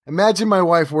Imagine my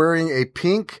wife wearing a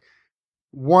pink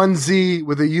onesie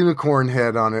with a unicorn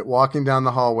head on it, walking down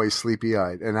the hallway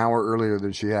sleepy-eyed, an hour earlier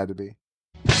than she had to be.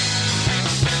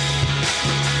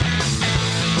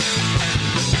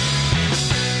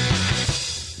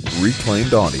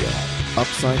 Reclaimed audio,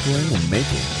 upcycling and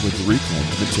making with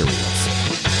reclaimed materials.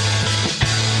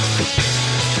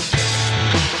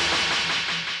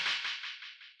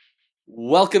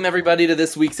 Welcome everybody to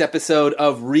this week's episode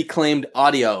of Reclaimed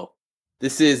Audio.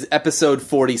 This is episode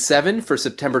 47 for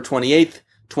September 28th,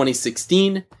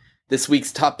 2016. This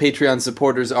week's top Patreon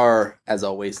supporters are, as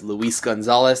always, Luis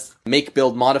Gonzalez, Make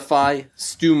Build Modify,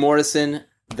 Stu Morrison,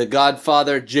 The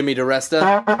Godfather, Jimmy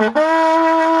DeResta.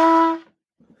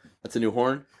 That's a new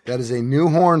horn. That is a new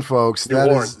horn, folks.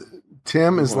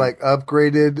 Tim is like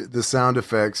upgraded the sound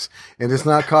effects, and it's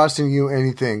not costing you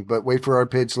anything, but wait for our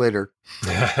pitch later.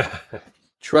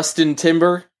 Trustin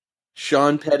Timber,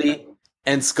 Sean Petty,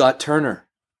 and Scott Turner.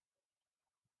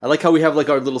 I like how we have like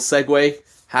our little segue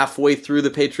halfway through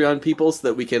the Patreon people so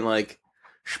that we can like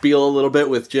spiel a little bit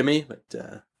with Jimmy, but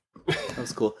that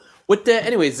was cool. What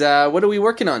are we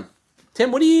working on?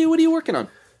 Tim, what are you working on?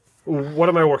 What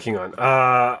am I working on?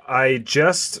 I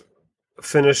just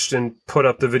finished and put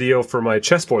up the video for my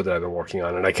chessboard that I've been working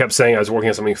on, and I kept saying I was working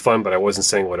on something fun, but I wasn't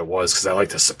saying what it was because I like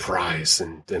to surprise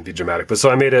and be dramatic. But so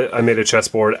I made a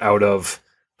chessboard out of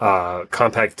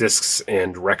compact discs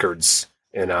and records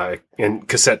and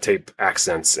cassette tape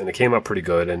accents, and it came out pretty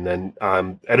good. And then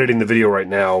I'm editing the video right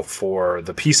now for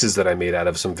the pieces that I made out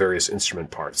of some various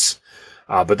instrument parts.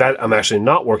 But that I'm actually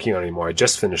not working on anymore. I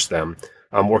just finished them.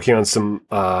 I'm working on some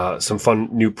fun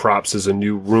new props. There's a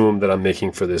new room that I'm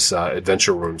making for this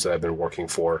adventure rooms that I've been working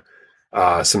for.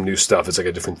 Some new stuff. It's like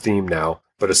a different theme now,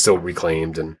 but it's still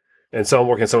reclaimed. And so I'm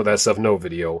working on some of that stuff. No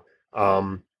video.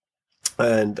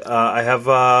 And I have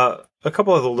a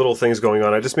couple of the little things going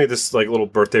on. I just made this like little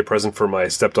birthday present for my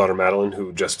stepdaughter Madeline,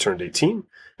 who just turned 18,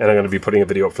 and I'm going to be putting a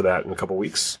video up for that in a couple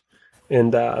weeks.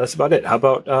 And that's about it. How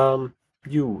about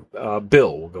you,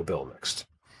 Bill? We'll go Bill next.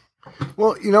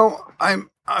 Well, I've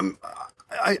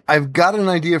got an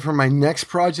idea for my next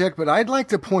project, but I'd like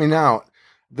to point out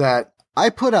that I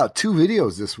put out 2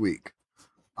 videos this week.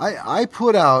 I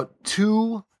put out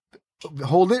 2.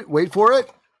 Hold it. Wait for it.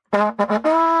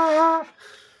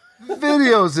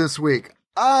 Videos this week.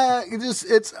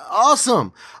 It's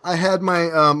awesome. I had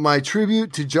my my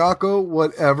tribute to Jocko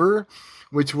whatever,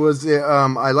 which was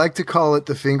I like to call it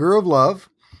the Finger of Love,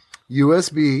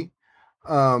 USB,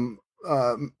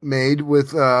 made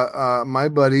with my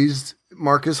buddies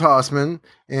Marcus Hossman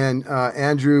and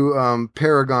Andrew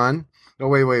Paragon. Oh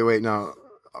wait, no.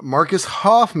 Marcus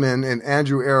Hoffman and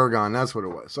Andrew Aragon. That's what it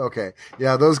was. Okay.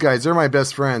 Yeah, those guys, they're my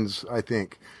best friends, I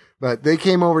think. But they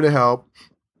came over to help.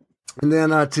 And then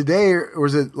today, or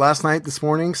was it last night, this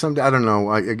morning? I don't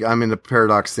know. I'm in the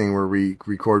Paradox thing where we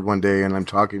record one day and I'm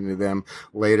talking to them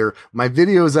later. My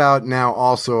video's out now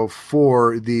also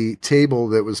for the table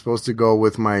that was supposed to go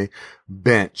with my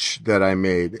bench that I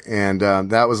made. And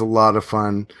that was a lot of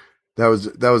fun. That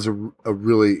was a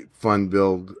really fun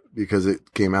build because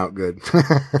it came out good.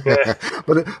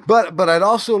 But I'd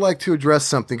also like to address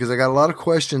something because I got a lot of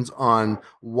questions on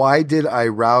why did I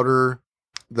router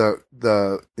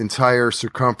the entire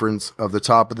circumference of the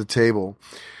top of the table.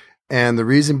 And the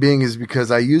reason being is because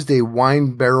I used a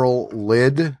wine barrel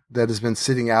lid that has been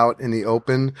sitting out in the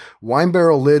open. Wine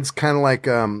barrel lid's kind of like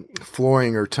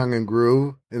flooring or tongue and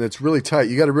groove, and it's really tight.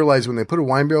 You got to realize when they put a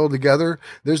wine barrel together,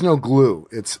 there's no glue.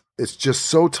 It's just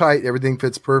so tight, everything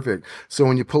fits perfect. So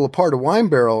when you pull apart a wine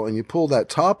barrel and you pull that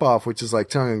top off, which is like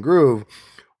tongue and groove,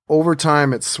 over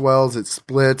time, it swells, it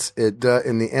splits, and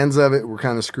the ends of it were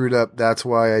kind of screwed up. That's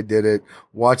why I did it.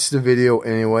 Watch the video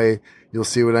anyway. You'll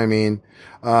see what I mean.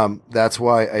 That's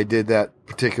why I did that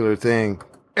particular thing.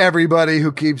 Everybody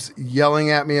who keeps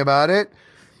yelling at me about it.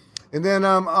 And then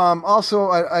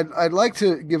also, I'd like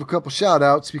to give a couple shout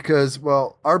outs because,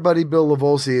 well, our buddy Bill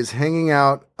Lavolsi is hanging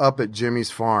out up at Jimmy's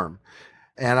farm.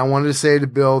 And I wanted to say to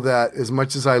Bill that as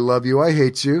much as I love you, I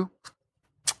hate you.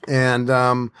 And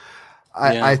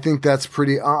I think that's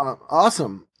pretty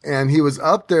awesome. And he was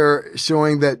up there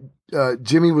showing that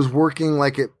Jimmy was working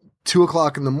like at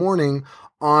 2:00 in the morning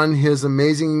on his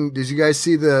amazing. Did you guys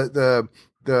see the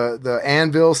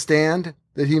anvil stand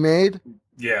that he made?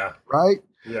 Yeah. Right?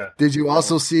 Yeah. Did you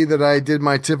also see that I did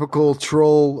my typical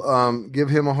troll give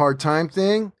him a hard time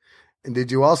thing? And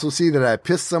did you also see that I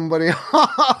pissed somebody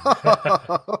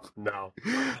off? No.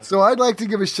 So I'd like to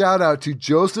give a shout out to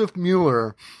Joseph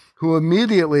Mueller, who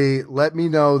immediately let me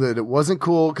know that it wasn't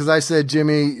cool because I said,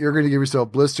 Jimmy, you're going to give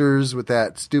yourself blisters with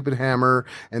that stupid hammer,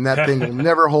 and that thing will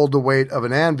never hold the weight of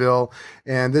an anvil.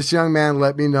 And this young man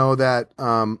let me know that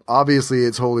obviously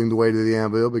it's holding the weight of the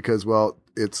anvil because, well,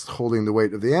 it's holding the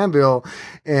weight of the anvil.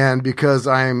 And because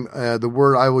I'm the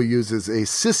word I will use is a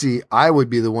sissy, I would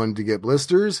be the one to get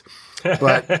blisters.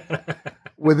 But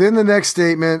within the next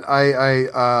statement,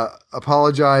 I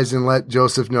apologize and let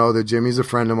Joseph know that Jimmy's a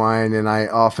friend of mine, and I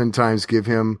oftentimes give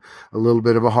him a little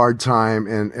bit of a hard time,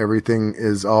 and everything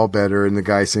is all better, and the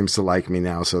guy seems to like me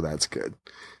now, so that's good.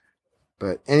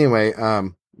 But anyway,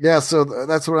 yeah, so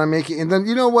that's what I'm making. And then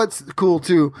you know what's cool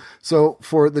too? So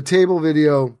for the table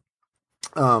video,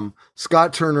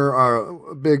 Scott Turner,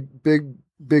 our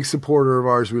big supporter of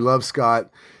ours. We love Scott.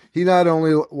 He not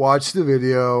only watched the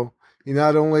video, he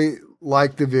not only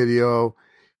liked the video,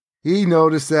 he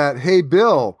noticed that, hey,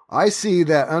 Bill, I see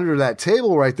that under that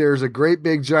table right there is a great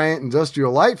big giant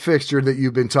industrial light fixture that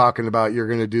you've been talking about you're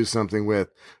going to do something with.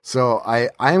 So I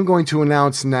am going to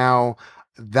announce now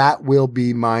that will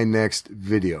be my next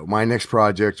video. My next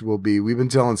project will be, we've been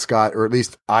telling Scott, or at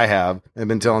least I've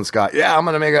been telling Scott, yeah, I'm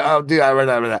going to make it. Oh, dude, I read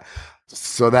that.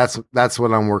 So that's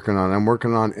what I'm working on. I'm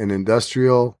working on an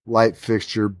industrial light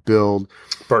fixture build.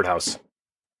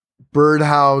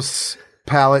 Birdhouse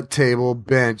pallet table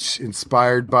bench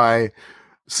inspired by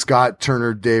Scott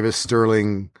Turner, Davis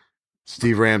Sterling,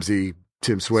 Steve Ramsey,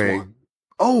 Tim Sway. Swan.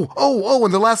 Oh,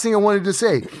 and the last thing I wanted to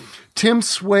say, Tim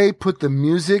Sway put the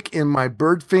music in my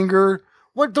bird finger.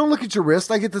 What? Don't look at your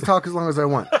wrist. I get to talk as long as I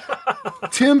want.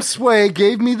 Tim Sway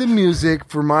gave me the music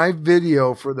for my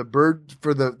video for the bird,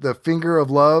 for the finger of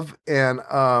love. And,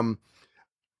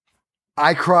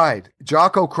 I cried.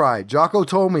 Jocko cried. Jocko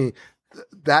told me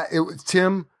that it was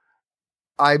Tim.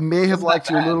 I may have liked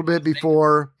you a little bit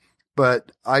before,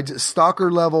 but I just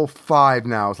Stalker level 5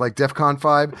 now. It's like DEFCON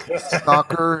 5.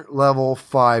 Stalker level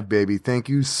 5, baby. Thank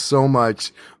you so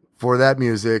much for that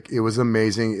music. It was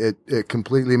amazing. It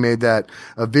completely made that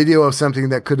a video of something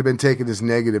that could have been taken as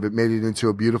negative. It made it into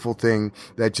a beautiful thing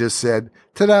that just said,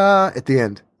 ta-da, at the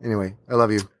end. Anyway, I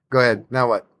love you. Go ahead. Now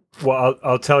what? Well,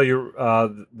 I'll tell you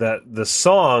that the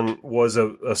song was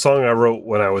a song I wrote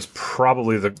when I was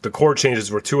probably the chord changes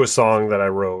were to a song that I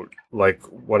wrote like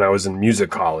when I was in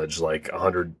music college, like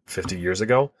 150 years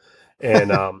ago,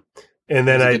 and and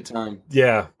then It was a good time.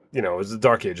 yeah, you know, it was the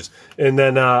dark ages, and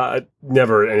then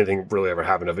never anything really ever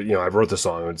happened of it. You know, I wrote the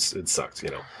song, it sucked,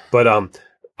 you know, but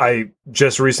I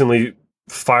just recently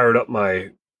fired up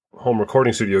my home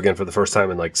recording studio again for the first time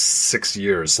in like 6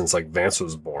 years since like Vance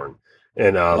was born.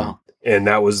 And Wow. and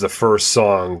that was the first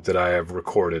song that I have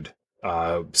recorded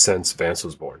since Vance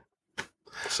was born.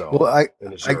 So, Well,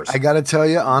 and it's yours. I got to tell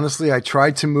you, honestly, I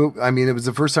tried to move. I mean, it was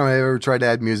the first time I ever tried to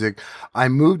add music. I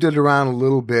moved it around a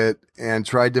little bit and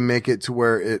tried to make it to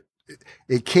where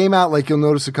it came out like you'll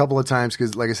notice a couple of times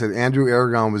because, like I said, Andrew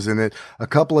Aragon was in it. A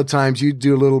couple of times you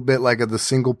do a little bit like of the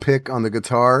single pick on the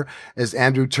guitar. As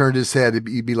Andrew turned his head,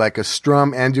 it'd be like a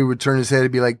strum. Andrew would turn his head,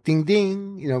 it'd be like ding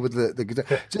ding, you know, with the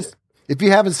guitar. Just if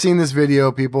you haven't seen this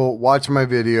video, people watch my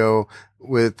video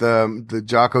with the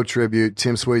Jocko tribute,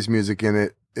 Tim Sway's music in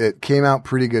it. It came out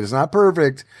pretty good. It's not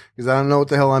perfect because I don't know what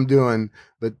the hell I'm doing,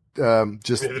 but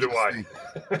just Neither do I.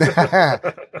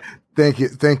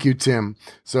 Thank you, Tim.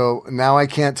 So now I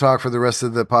can't talk for the rest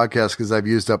of the podcast because I've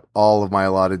used up all of my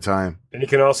allotted time. And you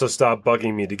can also stop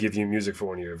bugging me to give you music for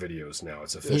one of your videos now.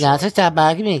 It's official. You got to stop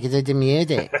bugging me because of the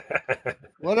music.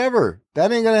 Whatever.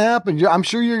 That ain't going to happen. I'm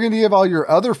sure you're going to give all your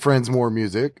other friends more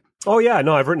music. Oh, yeah.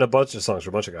 No, I've written a bunch of songs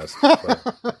for a bunch of guys.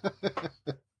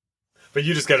 But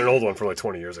you just got an old one from like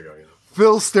 20 years ago. You know?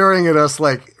 Phil's staring at us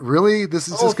like, really? This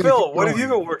is just going to Phil, what have you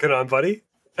been working on, buddy?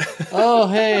 Oh,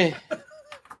 hey.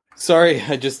 Sorry,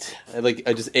 I just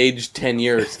aged 10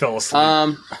 years. Fell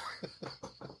asleep.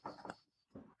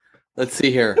 Let's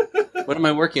see here. What am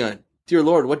I working on? Dear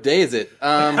Lord, what day is it?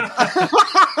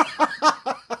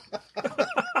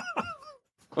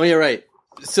 Oh, yeah, right.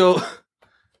 So,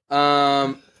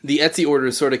 the Etsy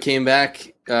orders sort of came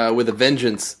back with a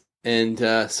vengeance, and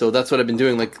so that's what I've been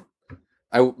doing. Like,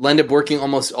 I ended up working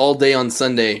almost all day on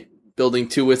Sunday, building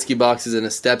 2 whiskey boxes and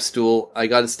a step stool. I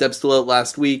got a step stool out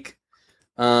last week.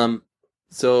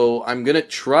 So I'm gonna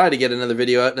try to get another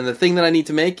video out, and the thing that I need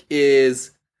to make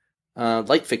is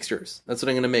light fixtures. That's what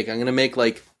I'm gonna make. I'm gonna make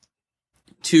like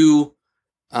 2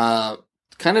 kind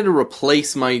of to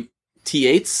replace my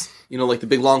T8s, you know, like the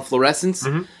big long fluorescents.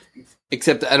 Mhm.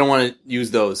 Except I don't want to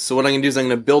use those. So what I'm gonna do is I'm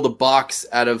gonna build a box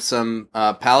out of some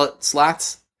pallet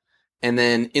slats, and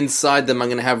then inside them I'm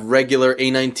gonna have regular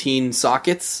A19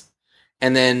 sockets,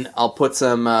 and then I'll put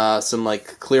some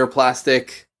like clear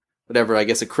plastic, whatever, I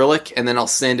guess acrylic, and then I'll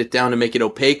sand it down to make it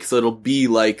opaque, so it'll be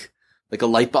like a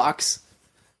light box.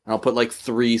 And I'll put like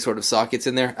 3 sort of sockets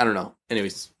in there. I don't know.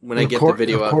 Anyways, when I get the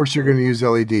video of course, you're going to use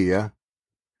LED, yeah.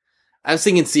 I was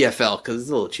thinking CFL because it's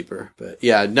a little cheaper, but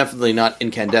yeah, definitely not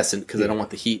incandescent because I don't want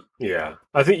the heat. Yeah,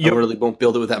 I think I really won't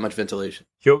build it with that much ventilation.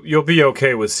 You'll be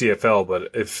okay with CFL, but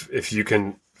if you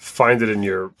can find it in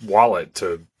your wallet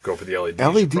to go for the LED.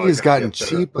 LED has gotten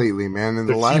cheap lately, man. In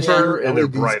the last year, and they're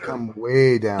LEDs brighter. come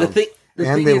way down. The thing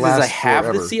is I have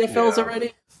the CFLs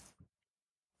already.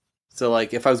 So,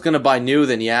 like, if I was going to buy new,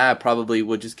 then I probably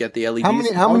would just get the LEDs. How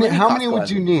many would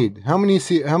you need? How many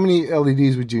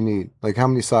LEDs would you need? Like, how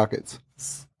many sockets?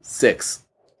 6.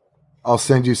 I'll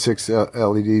send you 6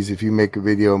 LEDs if you make a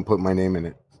video and put my name in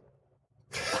it.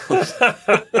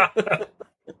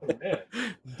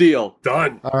 Deal.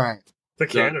 Done. All right. To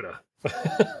Canada.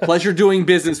 Pleasure doing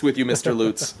business with you, Mr.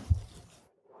 Lutz.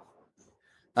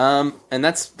 And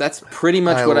that's pretty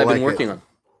much what I've been working on.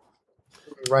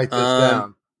 Write this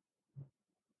down.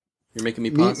 You're making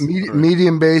me pause?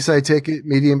 Medium bass, I take it.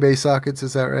 Medium bass sockets,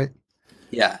 is that right?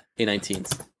 Yeah,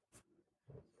 A19s.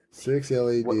 6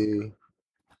 LED. Okay.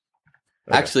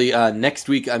 Actually, next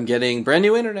week I'm getting brand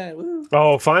new internet. Woo.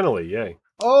 Oh, finally. Yay.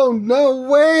 Oh, no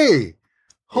way.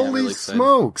 Holy really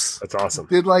smokes. That's awesome.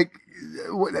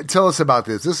 Tell us about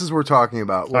this. This is what we're talking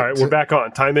about. All right, we're back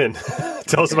on. Time in.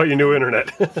 Tell us about your new internet.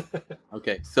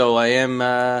 Okay, so I am,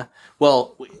 the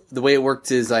way it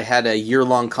worked is I had a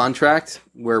year-long contract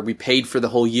where we paid for the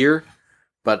whole year,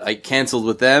 but I canceled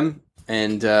with them,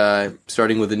 and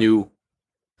starting with a new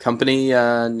company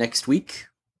next week.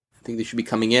 I think they should be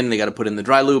coming in. They got to put in the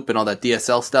dry loop and all that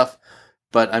DSL stuff,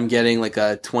 but I'm getting like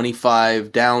a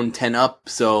 25 down, 10 up,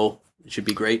 so it should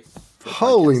be great.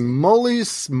 Holy moly,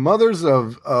 mothers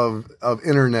of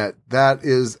internet. That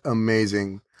is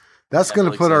amazing. That's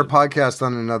going to put our podcast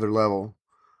on another level.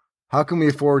 How can we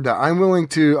afford that? I'm willing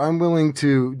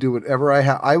to do whatever I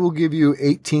have. I will give you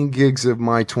 18 gigs of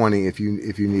my 20 if you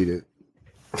need it.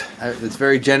 It's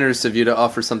very generous of you to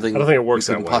offer something. I don't think it works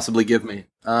you that can way. Possibly give me.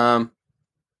 No.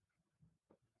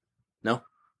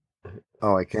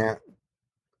 Oh, I can't.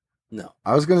 No.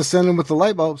 I was going to send them with the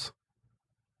light bulbs.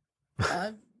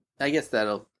 I guess I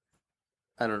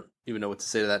don't even know what to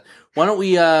say to that. Why don't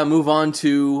we move on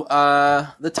to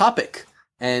the topic?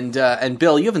 And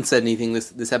Bill, you haven't said anything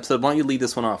this episode. Why don't you lead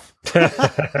this one off?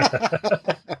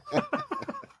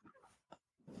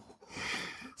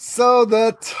 So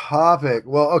the topic.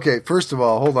 Well, okay. First of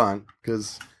all, hold on,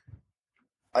 because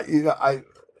I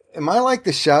am I like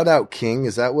the shout out king?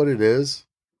 Is that what it is?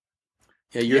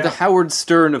 Yeah, you're the Howard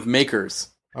Stern of makers.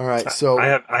 All right. So I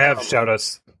have shout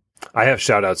outs. I have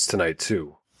shout outs tonight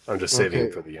too. I'm just saving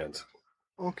it for the end.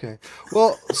 Okay.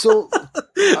 Well, so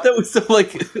that was some like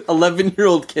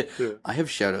 11-year-old kid. Yeah. I have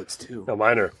shout outs too. No,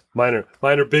 mine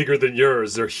are bigger than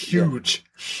yours. They're huge.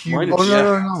 Yeah.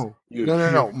 Huge.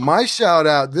 Oh no. My shout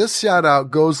out, this shout out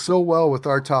goes so well with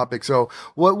our topic. So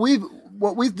what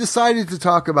we've decided to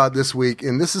talk about this week,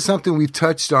 and this is something we've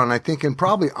touched on, I think, in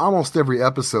probably almost every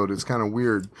episode. It's kind of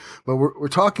weird, but we're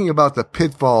talking about the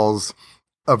pitfalls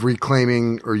of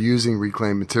reclaiming or using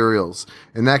reclaimed materials.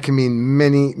 And that can mean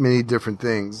many, many different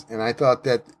things. And I thought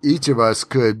that each of us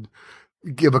could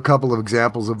give a couple of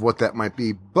examples of what that might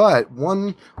be. But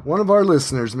one of our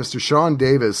listeners, Mr. Sean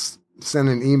Davis, sent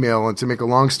an email, and to make a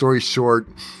long story short,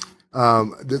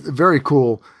 very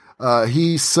cool.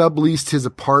 He subleased his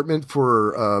apartment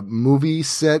for a movie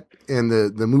set, and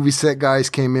the movie set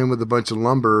guys came in with a bunch of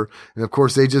lumber. And of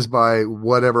course, they just buy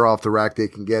whatever off the rack they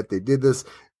can get. They did this,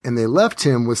 and they left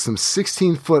him with some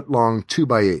 16-foot long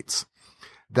 2x8s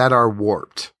that are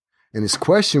warped. And his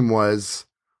question was,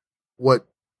 what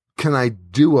can I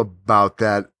do about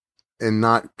that and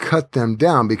not cut them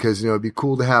down? Because, it'd be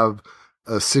cool to have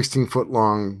a 16-foot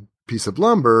long piece of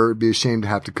lumber. It'd be a shame to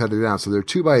have to cut it down. So they're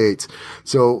 2x8s.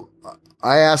 So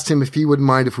I asked him if he wouldn't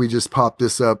mind if we just pop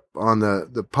this up on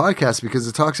the podcast, because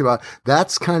it talks about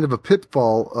that's kind of a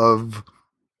pitfall of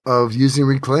using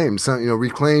reclaimed. So,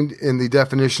 reclaimed in the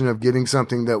definition of getting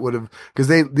something that would have, because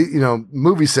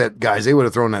movie set guys, they would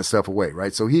have thrown that stuff away,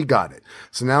 right? So he got it.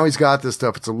 So now he's got this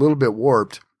stuff. It's a little bit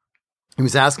warped. He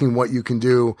was asking what you can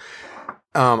do.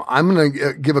 I'm going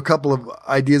to give a couple of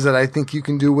ideas that I think you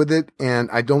can do with it. And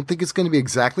I don't think it's going to be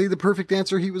exactly the perfect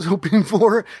answer he was hoping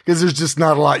for, because there's just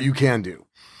not a lot you can do.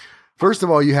 First of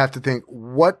all, you have to think,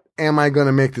 what am I going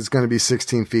to make that's going to be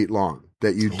 16 feet long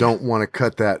that you don't want to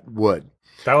cut that wood?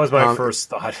 That was my first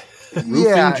thought.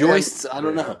 Roofing joists? I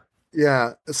don't know.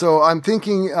 Yeah. So I'm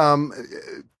thinking,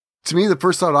 to me, the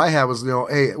first thought I had was,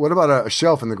 hey, what about a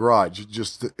shelf in the garage? It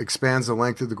just expands the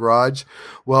length of the garage.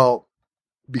 Well,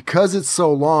 because it's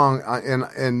so long,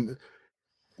 and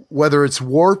whether it's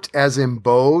warped as in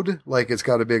bowed, like it's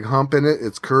got a big hump in it,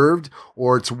 it's curved,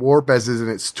 or it's warped as in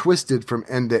it's twisted from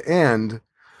end to end,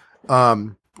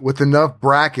 with enough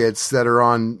brackets that are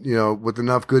on, with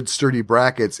enough good sturdy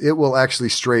brackets, it will actually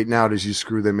straighten out as you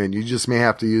screw them in. You just may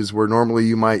have to use where normally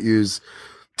you might use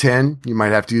 10, you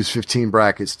might have to use 15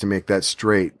 brackets to make that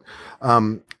straight.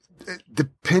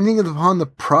 Depending upon the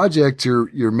project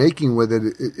you're making with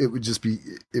it,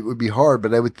 it would be hard,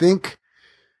 but I would think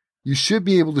you should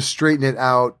be able to straighten it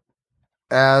out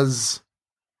as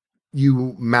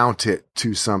you mount it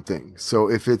to something. So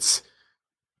if it's,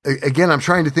 again, I'm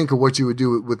trying to think of what you would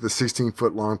do with the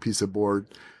 16-foot long piece of board.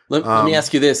 Let me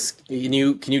ask you this. Can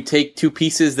you take two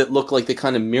pieces that look like they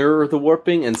kind of mirror the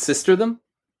warping and sister them?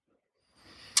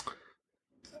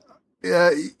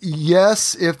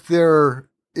 Yes, if they're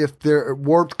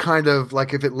warped, kind of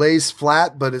like if it lays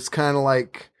flat, but it's kind of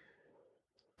like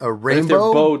a rainbow. If they're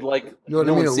bowed, like, you know what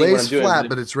I mean? It lays flat,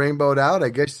 but it's rainbowed out, I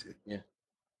guess. Yeah.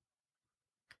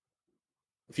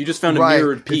 If you just found a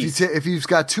mirrored piece, if you've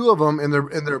got two of them and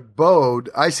they're bowed,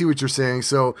 I see what you're saying.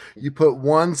 So you put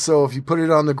one. So if you put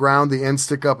it on the ground, the ends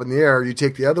stick up in the air. You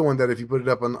take the other one that if you put it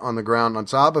up on the ground on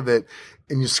top of it,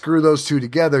 and you screw those two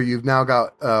together, you've now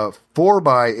got a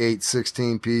 4x8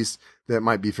 16 piece that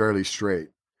might be fairly straight.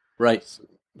 Right.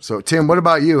 So Tim, what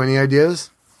about you? Any ideas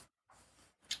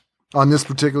on this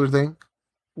particular thing?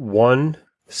 1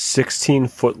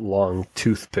 16-foot long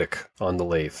toothpick on the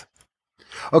lathe.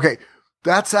 Okay.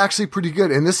 That's actually pretty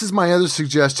good. And this is my other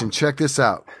suggestion. Check this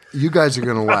out. You guys are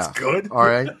going to laugh. That's good. All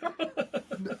right.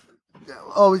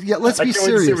 Oh, yeah. Let's be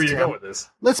serious. See where you go with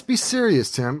this. Let's be serious,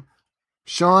 Tim.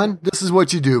 Sean, this is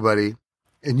what you do, buddy.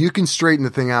 And you can straighten the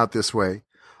thing out this way.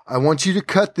 I want you to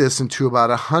cut this into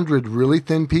about 100 really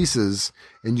thin pieces,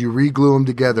 and you re-glue them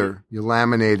together. You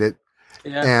laminate it,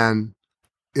 and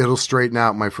it'll straighten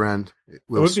out, my friend. It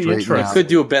would be interesting. You could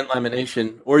do a bent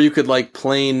lamination, or you could like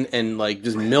plane and like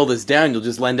just mill this down. You'll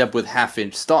just end up with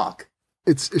 1/2-inch stock.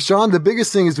 It's Sean. The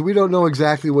biggest thing is we don't know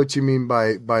exactly what you mean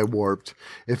by warped.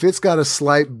 If it's got a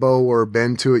slight bow or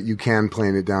bend to it, you can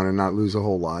plane it down and not lose a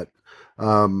whole lot.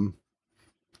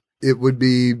 It would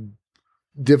be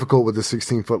difficult with a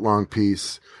 16-foot long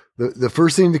piece. The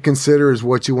first thing to consider is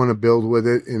what you want to build with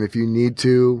it, and if you need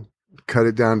to, cut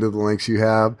it down to the lengths you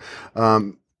have.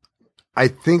 I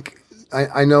think.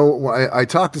 I know I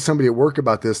talked to somebody at work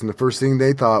about this, and the first thing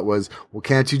they thought was, well,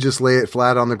 can't you just lay it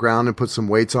flat on the ground and put some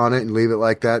weights on it and leave it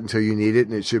like that until you need it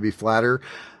and it should be flatter?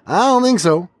 I don't think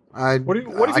so. What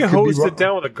if you hosed it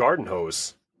down with a garden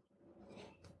hose?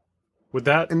 Would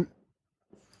that...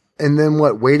 And then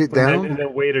what, weight it down? And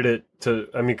then weighted it to...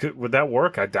 I mean, would that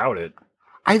work? I doubt it.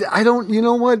 I don't... You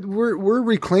know what? We're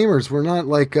reclaimers. We're not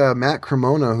like Matt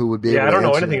Cremona, who would be able to answer I don't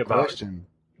know anything about question.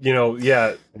 I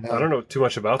don't know too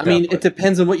much about that. I mean, it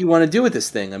depends on what you want to do with this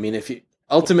thing. I mean,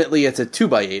 ultimately it's a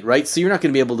 2x8, right? So you're not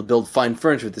going to be able to build fine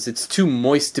furniture with this. It's too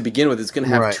moist to begin with. It's going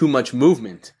to have too much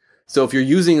movement. So if you're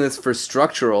using this for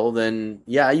structural, then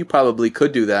yeah, you probably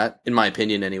could do that, in my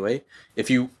opinion anyway.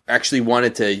 If you actually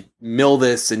wanted to mill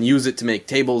this and use it to make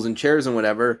tables and chairs and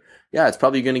whatever, yeah, it's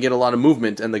probably going to get a lot of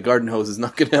movement, and the garden hose is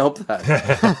not going to help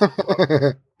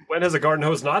that. When has a garden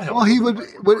hose not helped? Well, he would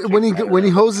when he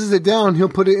hoses it down, he'll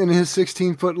put it in his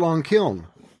 16-foot long kiln.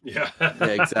 Yeah,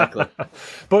 exactly.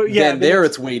 But yeah, then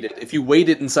it's weighted. If you weight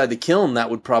it inside the kiln, that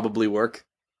would probably work.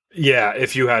 Yeah,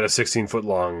 if you had a 16-foot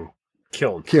long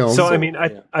kiln. So I mean,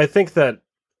 I think that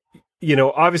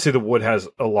obviously the wood has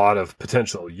a lot of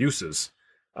potential uses.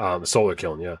 Solar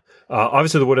kiln, yeah.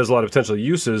 Obviously, the wood has a lot of potential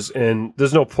uses, and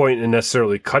there's no point in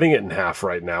necessarily cutting it in half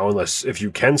right now, unless if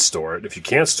you can store it. If you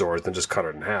can't store it, then just cut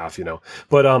it in half,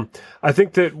 But I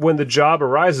think that when the job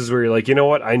arises where you're like, you know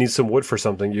what, I need some wood for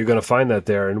something, you're going to find that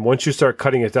there. And once you start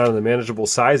cutting it down to the manageable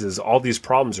sizes, all these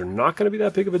problems are not going to be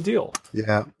that big of a deal.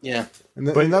 Yeah. Yeah. And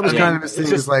that was kind of his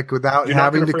thing, is like without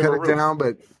having to cut it down,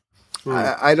 but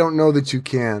I don't know that you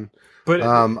can.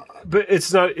 But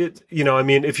it's not it. I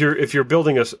mean, if you're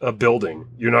building a building,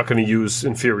 you're not going to use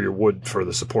inferior wood for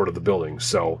the support of the building,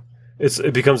 so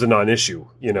it becomes a non-issue.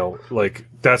 Like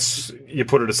that's, you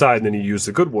put it aside and then you use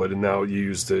the good wood, and now you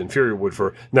use the inferior wood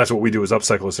and that's what we do as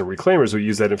upcyclists and reclaimers. We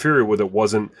use that inferior wood that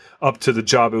wasn't up to the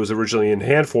job it was originally in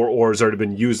hand for, or has already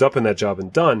been used up in that job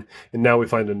and done, and now we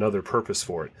find another purpose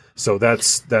for it. So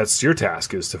that's your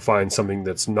task, is to find something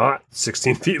that's not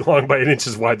 16 feet long by 8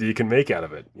 inches wide that you can make out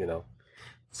of it.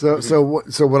 So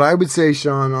what I would say,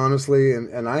 Sean, honestly,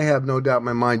 and I have no doubt in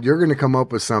my mind, you're going to come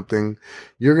up with something.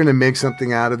 You're going to make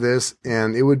something out of this,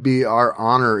 and it would be our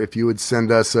honor if you would send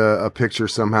us a picture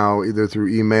somehow, either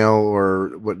through email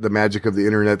or the magic of the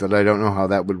internet, that I don't know how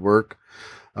that would work.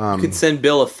 You could send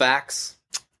Bill a fax.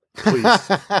 Please.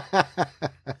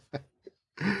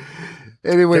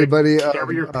 Anyway, buddy,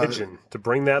 Carry your pigeon to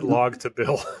bring that log to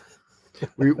Bill.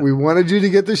 we wanted you to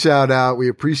get the shout out. We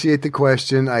appreciate the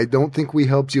question. I don't think we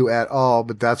helped you at all,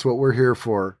 but that's what we're here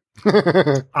for.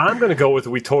 I'm going to go with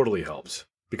we totally helped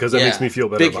because that Yeah, makes me feel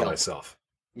better big about help. myself.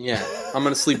 Yeah, I'm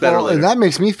gonna sleep better Well, later. and that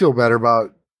makes me feel better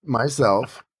about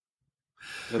myself.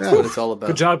 That's yeah. what it's all about.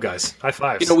 Good job, guys. High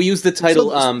fives. You know, we use the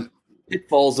title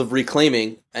 "Pitfalls of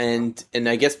Reclaiming," and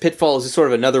I guess pitfall is just sort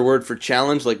of another word for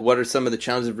challenge. Like, what are some of the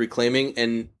challenges of reclaiming?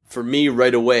 And for me,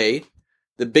 right away,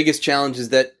 the biggest challenge is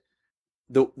that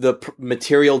the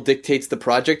material dictates the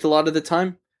project a lot of the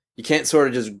time. You can't sort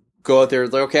of just go out there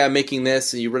like, okay, I'm making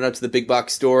this, and you run out to the big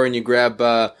box store and you grab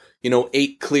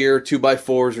 8 clear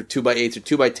 2x4s or 2x8s or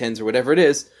 2x10s or whatever it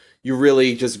is. You're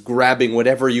really just grabbing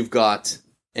whatever you've got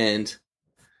and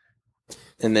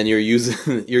then you're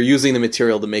using the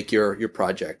material to make your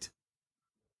project.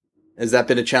 Has that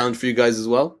been a challenge for you guys as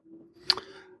well?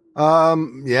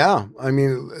 Yeah. I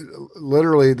mean,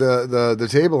 literally the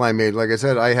table I made, like I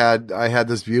said, I had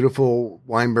this beautiful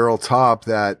wine barrel top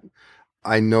that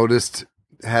I noticed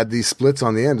had these splits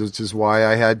on the end, which is why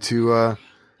I had to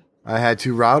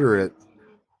router it.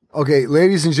 Okay,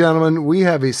 ladies and gentlemen, we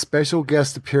have a special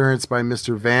guest appearance by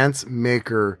Mr. Vance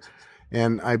Maker,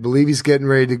 and I believe he's getting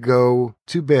ready to go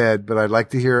to bed, but I'd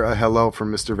like to hear a hello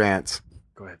from Mr. Vance.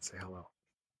 Go ahead, say hello.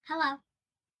 Hello.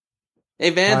 Hey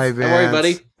Vance, Hi, Vance. how are you,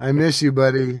 buddy? I miss you,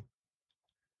 buddy.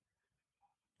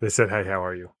 They said, "Hey, how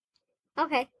are you?"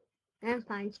 Okay. I'm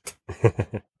fine.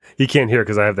 He can't hear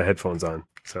because I have the headphones on.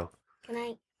 So, Good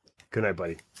night. good night,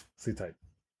 buddy. Sleep tight.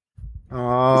 Oh,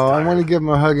 I want to give him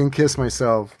a hug and kiss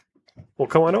myself. Well,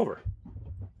 come on over.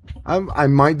 I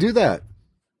might do that.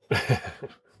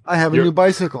 I have a new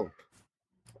bicycle.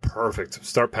 Perfect.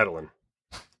 Start pedaling.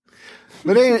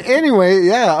 But anyway,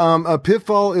 yeah, a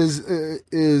pitfall is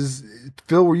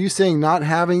Phil, were you saying not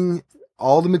having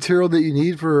all the material that you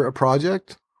need for a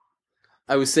project?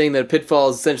 I was saying that a pitfall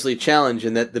is essentially a challenge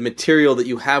and that the material that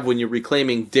you have when you're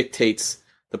reclaiming dictates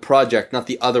the project, not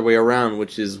the other way around,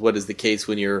 which is what is the case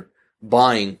when you're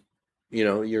buying. You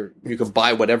know, you can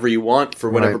buy whatever you want for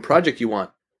whatever Right. project you want.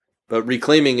 But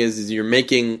reclaiming is you're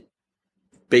making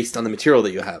based on the material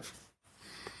that you have.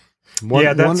 One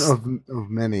that's- of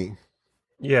many.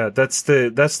 Yeah, that's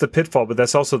the pitfall, but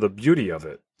that's also the beauty of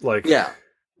it. Like, Yeah.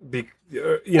 At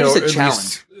a least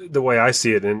challenge. the way I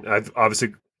see it, and I've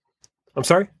obviously. I'm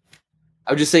sorry.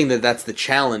 I was just saying that that's the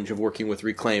challenge of working with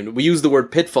reclaimed. We use the word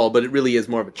pitfall, but it really is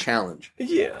more of a challenge.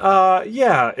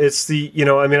 Yeah, it's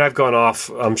I've gone off,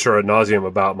 I'm sure, ad nauseum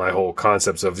about my whole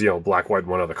concepts of, black, white,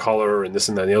 one other color and this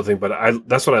and that and the other thing. But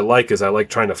that's what I like is I like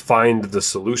trying to find the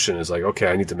solution is like, okay,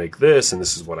 I need to make this and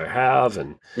this is what I have.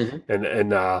 And,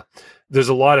 and there's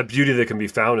a lot of beauty that can be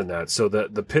found in that. So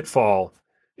the pitfall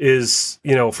is,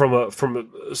 from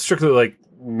a strictly like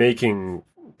making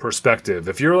perspective.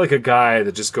 If you're like a guy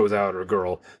that just goes out or a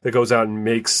girl that goes out and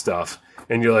makes stuff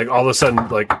and you're like all of a sudden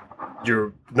like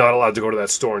you're not allowed to go to that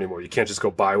store anymore. You can't just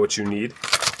go buy what you need.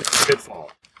 It's a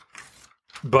pitfall.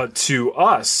 But to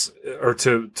us or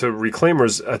to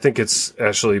reclaimers, I think it's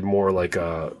actually more like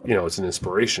it's an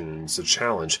inspiration and it's a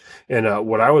challenge. And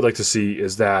what I would like to see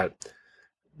is that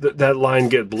that line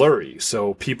get blurry.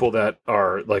 So people that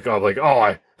are like,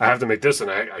 I have to make this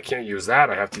and I can't use that.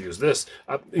 I have to use this.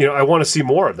 I want to see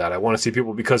more of that. I want to see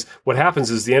people because what happens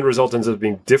is the end result ends up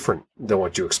being different than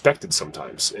what you expected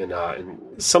sometimes. And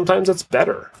sometimes that's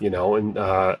better,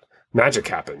 and magic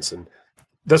happens. And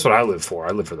that's what I live for.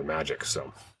 I live for the magic.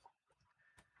 So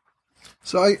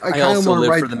I kind of also want to live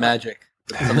write for the magic.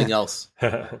 Something else.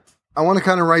 I want to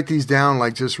kind of write these down,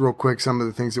 like just real quick, some of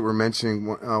the things that we're mentioning.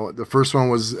 The first one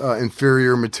was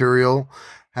inferior material,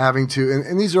 having to,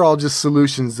 and these are all just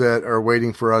solutions that are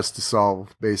waiting for us to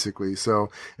solve, basically. So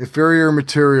inferior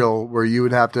material, where you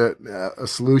would have to, a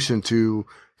solution to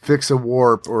fix a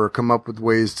warp or come up with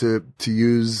ways to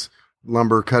use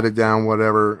lumber, cut it down,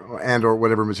 whatever, and or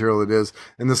whatever material it is.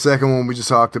 And the second one we just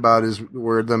talked about is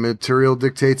where the material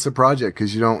dictates the project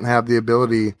because you don't have the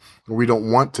ability, or we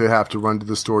don't want to have to run to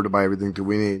the store to buy everything that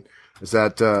we need. Is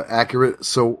that accurate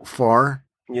so far?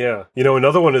 Yeah.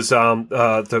 Another one is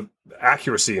the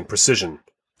accuracy and precision.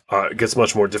 It gets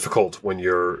much more difficult when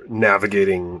you're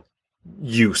navigating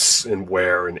use and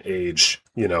wear and age,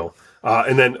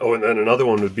 and then another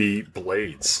one would be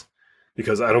blades.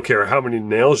 Because I don't care how many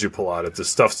nails you pull out, if the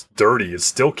stuff's dirty, it's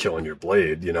still killing your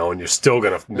blade, and you're still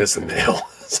going to miss a nail.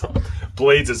 So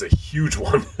blades is a huge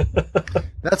one.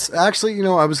 That's actually,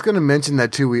 I was going to mention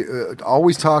that too. We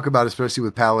always talk about, especially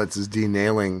with pallets, is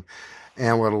denailing.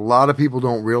 And what a lot of people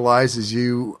don't realize is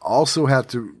you also have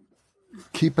to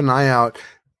keep an eye out.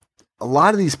 A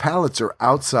lot of these pallets are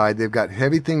outside. They've got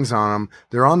heavy things on them.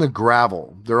 They're on the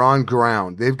gravel. They're on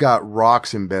ground. They've got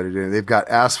rocks embedded in it. They've got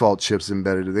asphalt chips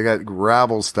embedded in it. They got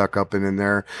gravel stuck up in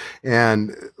there.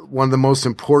 And one of the most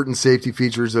important safety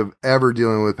features of ever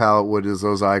dealing with pallet wood is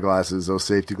those eyeglasses, those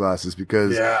safety glasses,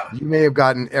 because you may have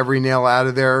gotten every nail out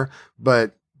of there,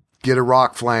 but get a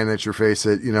rock flying at your face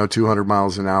at, 200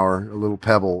 miles an hour, a little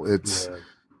pebble.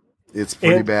 It's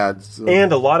pretty bad. So.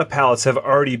 And a lot of pallets have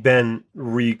already been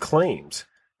reclaimed.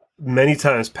 Many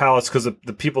times pallets, because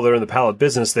the people that are in the pallet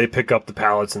business, they pick up the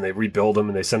pallets and they rebuild them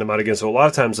and they send them out again. So a lot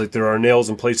of times, like, there are nails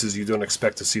in places you don't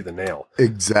expect to see the nail.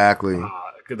 Exactly.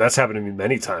 That's happened to me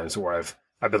many times where I've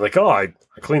been like, oh, I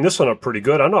cleaned this one up pretty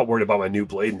good. I'm not worried about my new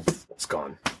blade, and it's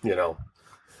gone,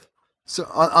 So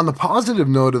on the positive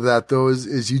note of that, though,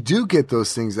 is you do get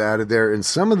those things out of there, and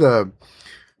some of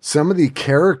the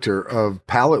character of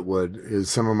pallet wood is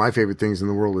some of my favorite things in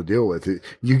the world to deal with.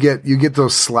 You get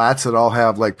those slats that all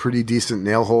have like pretty decent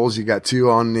nail holes. You got 2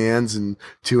 on the ends and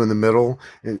 2 in the middle,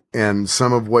 and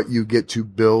some of what you get to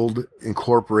build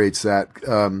incorporates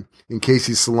that. In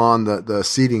Casey's salon, the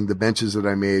seating, the benches that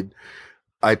I made,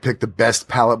 I picked the best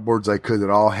pallet boards I could that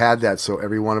all had that. So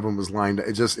every one of them was lined up.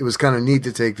 It was kind of neat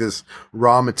to take this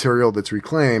raw material that's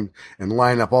reclaimed and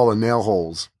line up all the nail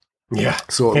holes. Yeah.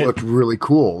 So it looked really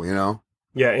cool,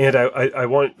 Yeah, and I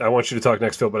want you to talk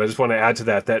next, Phil, but I just want to add to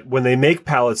that when they make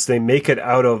pallets, they make it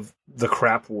out of the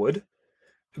crap wood.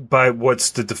 By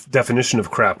what's the definition of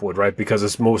crap wood, right? Because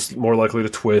it's more likely to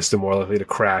twist and more likely to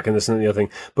crack and this and the other thing.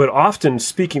 But often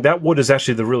speaking, that wood is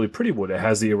actually the really pretty wood. It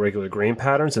has the irregular grain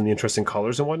patterns and the interesting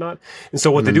colors and whatnot. And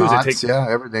so what they do is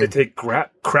they take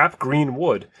crap green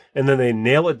wood and then they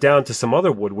nail it down to some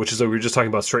other wood, which is what we were just talking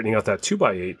about, straightening out that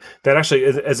 2x8. That actually,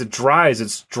 as it dries,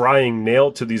 it's drying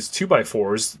nailed to these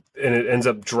 2x4s, and it ends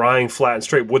up drying flat and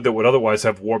straight, wood that would otherwise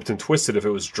have warped and twisted if it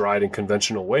was dried in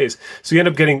conventional ways. So you end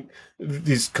up getting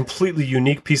these completely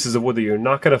unique pieces of wood that you're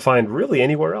not going to find really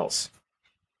anywhere else.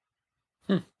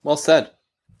 Well said.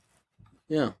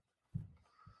 Yeah.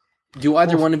 Do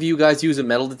either one of you guys use a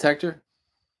metal detector?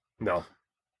 No.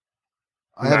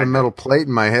 I have a metal plate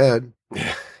in my head.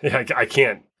 Yeah, I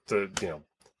can't. So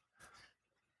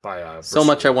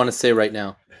much I want to say right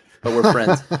now, but we're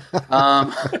friends.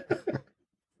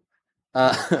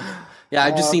 Yeah,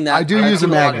 I've just seen that. I do use a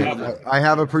magnet. I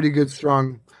have a pretty good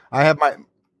strong. I have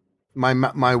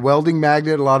my welding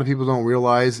magnet. A lot of people don't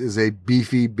realize is a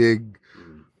beefy, big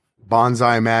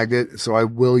bonsai magnet. So I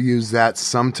will use that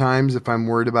sometimes if I'm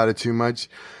worried about it too much.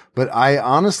 But I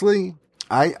honestly,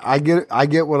 I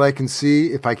get what I can see.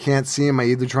 If I can't see him, I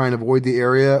either try and avoid the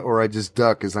area or I just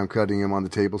duck as I'm cutting him on the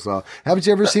table saw. Haven't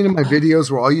you ever seen in my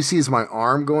videos where all you see is my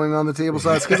arm going on the table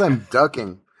saw? It's because I'm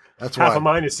ducking. That's why. Half of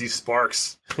mine is these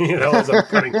sparks, as I'm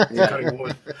cutting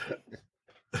wood.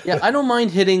 Yeah, I don't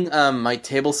mind hitting my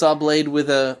table saw blade with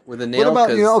a nail. What about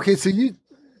okay? So you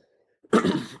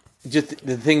just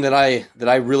the thing that I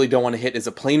really don't want to hit is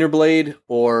a planer blade,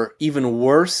 or even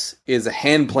worse is a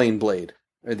hand plane blade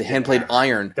or the hand plane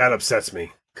iron. That upsets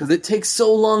me because it takes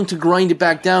so long to grind it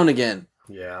back down again.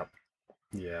 Yeah.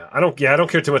 I don't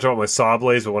care too much about my saw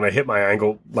blades, but when I hit my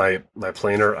angle, my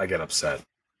planer, I get upset.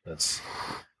 That's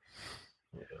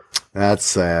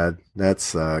sad. That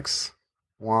sucks.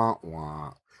 Wah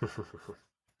wah.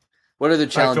 What are the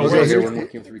challenges are there when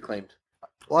working with reclaimed?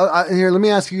 Well, here, let me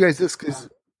ask you guys this, because,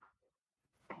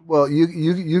 well,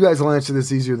 you guys will answer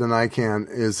this easier than I can.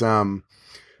 Is and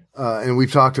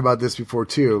we've talked about this before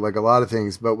too, like a lot of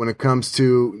things. But when it comes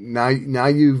to now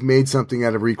you've made something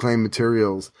out of reclaimed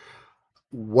materials.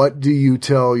 What do you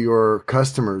tell your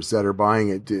customers that are buying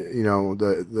it?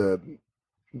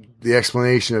 The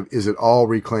explanation of, is it all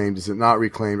reclaimed? Is it not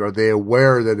reclaimed? Are they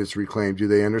aware that it's reclaimed? Do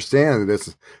they understand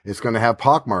that it's going to have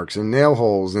pockmarks and nail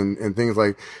holes and things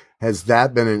like? Has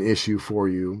that been an issue for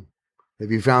you? Have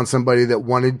you found somebody that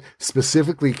wanted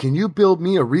specifically, can you build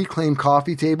me a reclaimed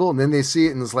coffee table? And then they see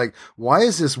it and it's like, why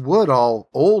is this wood all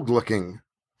old looking?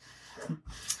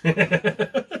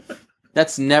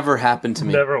 That's never happened to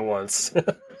me. Never once.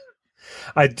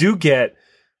 I do get,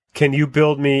 can you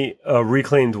build me a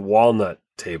reclaimed walnut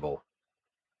table?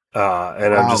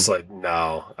 And I'm just like,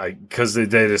 no, because they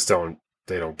just don't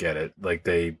get it. Like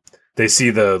they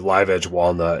see the live edge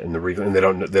walnut and and they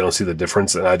don't see the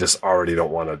difference. And I just already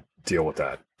don't want to deal with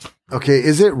that. Okay.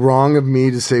 Is it wrong of me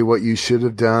to say what you should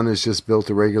have done is just built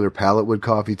a regular pallet wood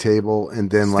coffee table and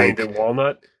then stained it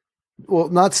walnut? Well,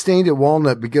 not stained at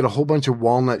walnut, but get a whole bunch of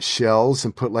walnut shells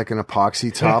and put like an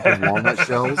epoxy top of walnut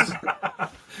shells.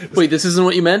 Wait, this isn't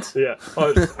what you meant? Yeah.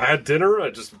 I had dinner.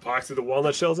 I just epoxied the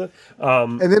walnut shells in.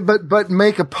 And then, but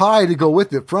make a pie to go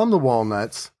with it from the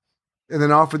walnuts, and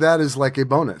then offer that as like a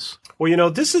bonus.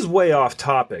 Well, this is way off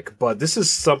topic, but this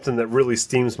is something that really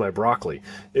steams my broccoli.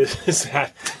 Is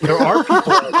that there are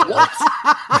people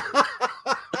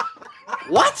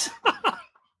What?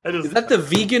 Is that the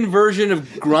vegan version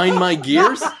of grind my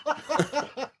gears?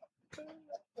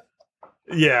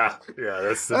 Yeah,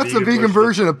 that's the vegan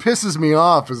version of pisses me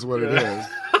off, is what it is.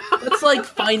 That's like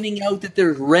finding out that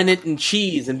there's rennet and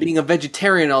cheese and being a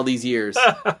vegetarian all these years.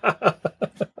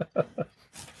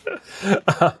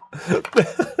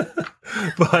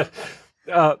 But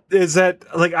is that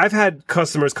like I've had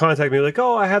customers contact me like,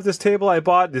 oh, I have this table I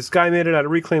bought. This guy made it out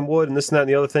of reclaimed wood and this and that and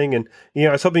the other thing, and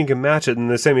I was hoping you can match it. And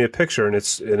they send me a picture, and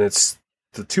it's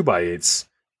the 2x8s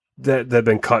that have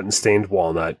been cut and stained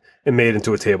walnut and made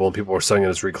into a table, and people are selling it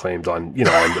as reclaimed on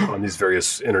on these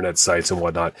various internet sites and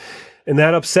whatnot. And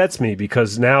that upsets me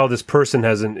because now this person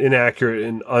has an inaccurate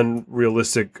and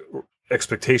unrealistic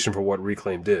expectation for what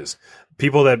reclaimed is.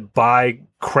 People that buy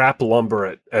crap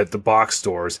lumber at the box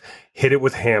stores, hit it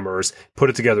with hammers,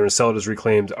 put it together and sell it as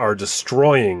reclaimed are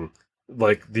destroying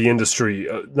like the industry,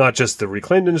 not just the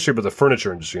reclaimed industry, but the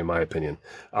furniture industry, in my opinion.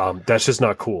 That's just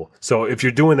not cool. So if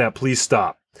you're doing that, please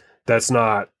stop. That's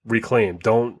not reclaimed.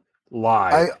 Don't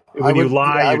lie. When you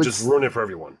lie, you just ruin it for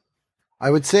everyone. I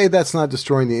would say that's not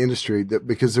destroying the industry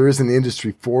because there is an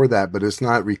industry for that, but it's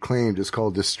not reclaimed. It's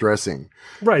called distressing.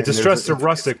 Right. Distressed or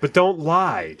rustic, but don't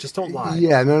lie. Just don't lie.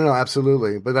 Yeah, no,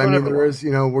 absolutely. But I mean, there is,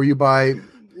 where you buy,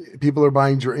 people are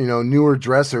buying, newer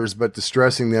dressers, but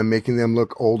distressing them, making them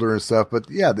look older and stuff. But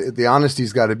yeah, the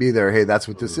honesty's got to be there. Hey, that's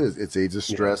what this is. It's a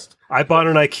distressed. Yeah. I bought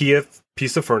an IKEA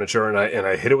piece of furniture and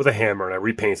I hit it with a hammer and I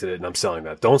repainted it and I'm selling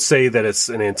that. Don't say that it's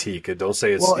an antique. Don't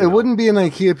say it's. Well, it wouldn't be an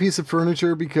IKEA piece of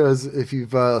furniture because if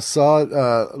you've saw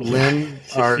Lynn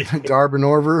or Darben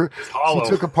Orver, she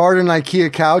took apart an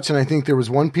IKEA couch and I think there was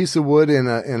one piece of wood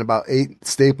and about 8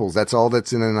 staples. That's all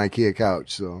that's in an IKEA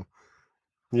couch. So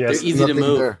yes, they're easy to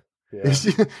move. There. Yeah.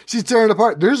 She's tearing it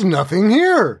apart. There's nothing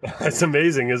here. It's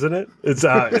amazing, isn't it? It's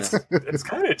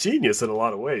kind of genius in a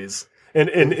lot of ways. And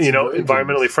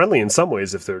environmentally friendly in some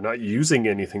ways if they're not using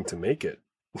anything to make it.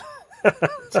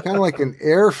 It's kind of like an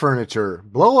air furniture,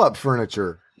 blow up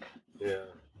furniture.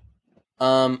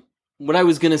 Yeah. What I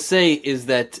was going to say is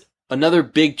that another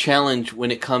big challenge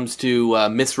when it comes to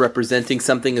misrepresenting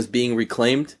something as being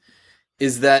reclaimed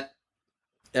is that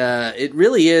it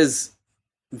really is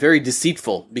very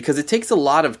deceitful because it takes a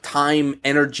lot of time,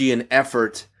 energy, and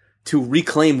effort to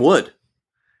reclaim wood.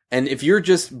 And if you're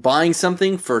just buying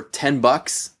something for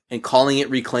 $10 and calling it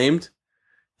reclaimed,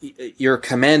 you're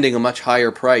commanding a much higher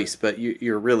price, but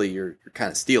you're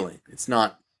kind of stealing.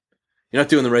 You're not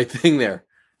doing the right thing there.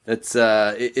 It's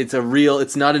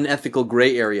not an ethical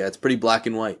gray area. It's pretty black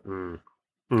and white.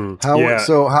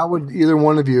 How would either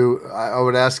one of you, I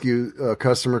would ask you, a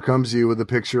customer comes to you with a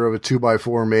picture of a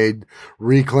 2x4 made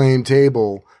reclaimed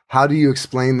table. How do you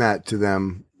explain that to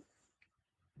them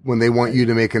when they want you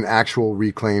to make an actual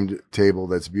reclaimed table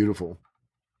that's beautiful?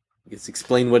 Just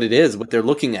explain what it is, what they're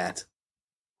looking at.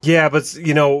 Yeah, but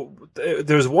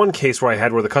there's one case where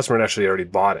the customer had actually already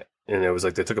bought it, and it was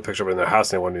like they took a picture of it in their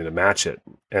house and they wanted me to match it,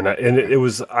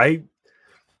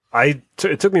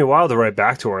 it took me a while to write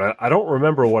back to her, and I don't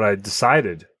remember what I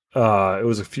decided. It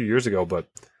was a few years ago, but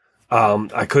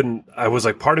I couldn't. I was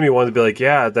like, part of me wanted to be like,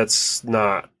 yeah, that's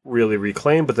not really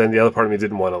reclaimed, but then the other part of me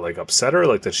didn't want to like upset her,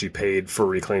 like that she paid for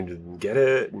reclaimed and didn't get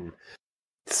it. And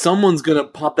someone's gonna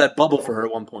pop that bubble for her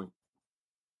at one point.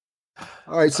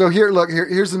 All right, so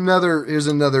here's another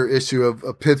issue of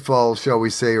a pitfall, shall we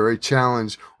say, or a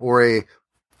challenge, or a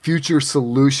future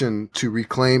solution to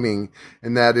reclaiming,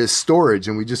 and that is storage.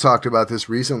 And we just talked about this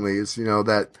recently. Is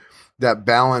that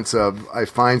balance of I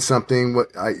find something,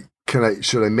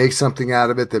 should I make something out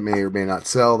of it that may or may not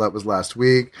sell? That was last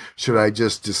week. Should I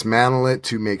just dismantle it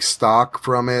to make stock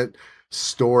from it,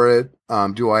 store it?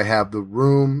 Do I have the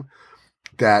room?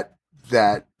 That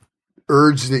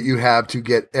urge that you have to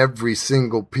get every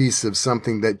single piece of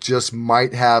something that just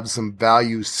might have some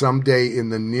value someday in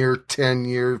the near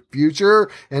 10-year future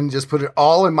and just put it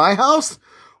all in my house?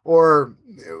 Or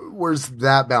where's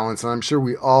that balance? And I'm sure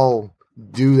we all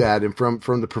do that. And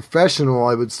from the professional,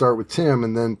 I would start with Tim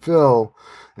and then Phil,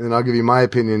 and then I'll give you my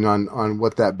opinion on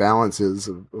what that balance is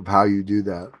of how you do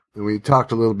that. And we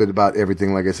talked a little bit about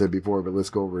everything, like I said before, but let's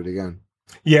go over it again.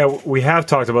 Yeah, we have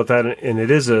talked about that, and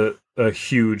it is a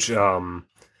huge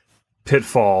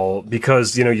pitfall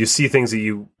because you see things that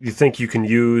you think you can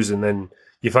use, and then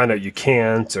you find out you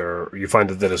can't, or you find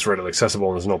that it's readily accessible,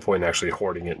 and there's no point in actually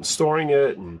hoarding it and storing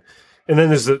it, and then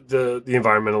there's the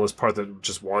environmentalist part that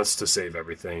just wants to save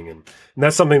everything, and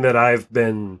that's something that I've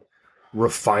been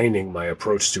refining my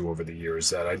approach to over the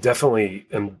years. That I definitely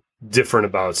am different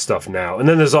about stuff now. And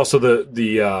then there's also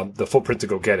the footprint to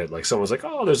go get it. Like someone's like,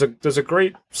 oh, there's a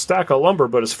great stack of lumber,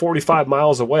 but it's 45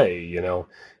 miles away.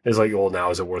 It's like, well,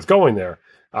 now is it worth going there?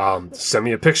 Send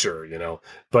me a picture,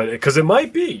 but because it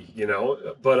might be,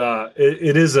 but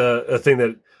it is a thing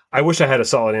that I wish I had a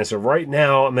solid answer. Right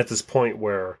now, I'm at this point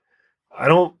where I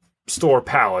don't store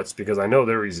pallets because I know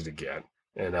they're easy to get.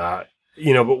 And, but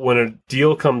when a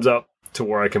deal comes up to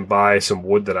where I can buy some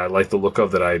wood that I like the look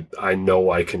of, that I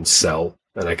know I can sell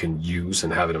and I can use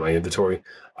and have it in my inventory,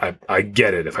 I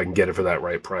get it if I can get it for that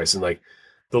right price. And like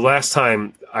the last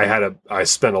time I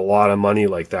spent a lot of money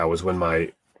like that was when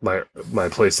my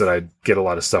place that I get a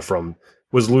lot of stuff from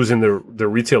was losing their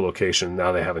retail location.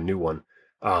 Now they have a new one.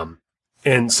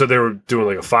 And so they were doing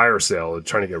like a fire sale and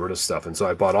trying to get rid of stuff. And so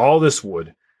I bought all this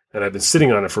wood and I've been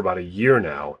sitting on it for about a year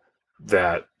now.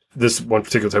 That this one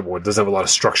particular type of wood doesn't have a lot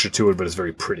of structure to it, but it's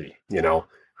very pretty,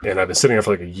 And I've been sitting on it for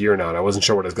like a year now and I wasn't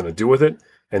sure what I was going to do with it.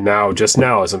 And just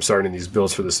now, as I'm starting these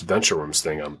builds for this Adventure Rooms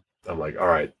thing, I'm like, all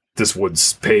right, this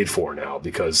wood's paid for now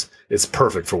because it's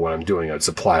perfect for what I'm doing. It's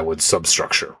a plywood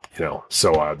substructure,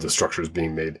 so the structure is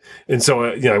being made. And so,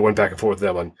 I went back and forth with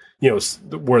them on,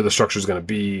 where the structure is going to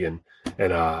be. And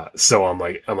so I'm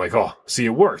like, oh, see, it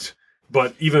worked.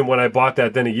 But even when I bought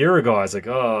that then a year ago, I was like,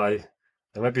 oh,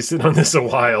 I might be sitting on this a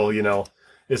while,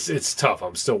 it's tough.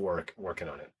 I'm still working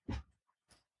on it.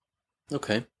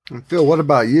 Okay. And Phil, what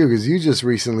about you? Because you just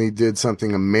recently did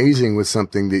something amazing with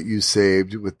something that you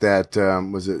saved with that,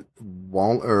 was it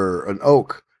an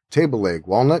oak table leg,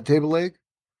 walnut table leg,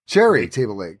 cherry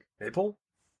table leg,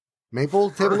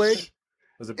 maple table leg?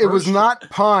 It was not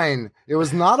pine. It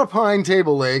was not a pine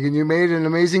table leg, and you made an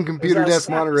amazing computer desk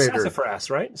moderator.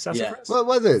 Sassafras, right? Sassafras? Yeah. What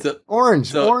was it?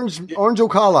 Orange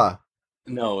Ocala.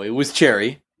 No, it was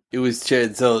cherry. It was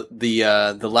cherry. So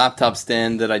the laptop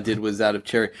stand that I did was out of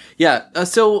cherry. Yeah.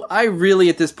 So I really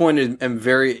at this point am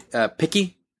very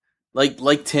picky.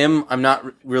 Like Tim, I'm not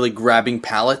really grabbing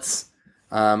pallets.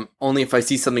 Only if I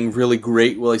see something really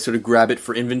great will I sort of grab it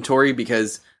for inventory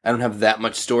because I don't have that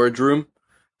much storage room.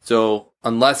 So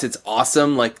unless it's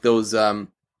awesome, like those the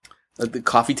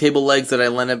coffee table legs that I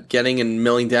ended up getting and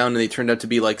milling down, and they turned out to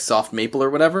be like soft maple or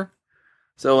whatever.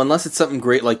 So unless it's something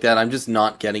great like that, I'm just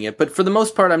not getting it. But for the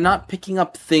most part, I'm not picking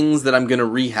up things that I'm going to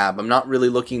rehab. I'm not really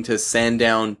looking to sand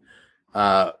down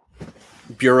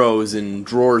bureaus and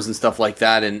drawers and stuff like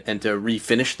that and to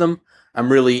refinish them.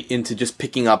 I'm really into just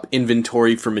picking up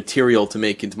inventory for material to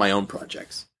make into my own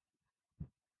projects.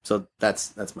 So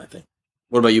that's my thing.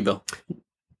 What about you, Bill?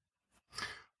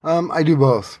 I do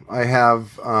both.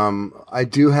 I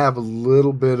do have a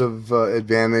little bit of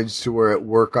advantage to where at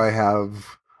work I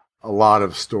have a lot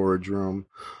of storage room.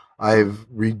 I've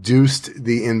reduced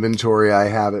the inventory I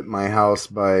have at my house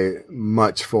by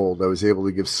much fold. I was able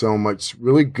to give so much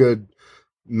really good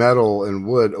metal and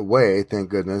wood away,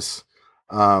 thank goodness.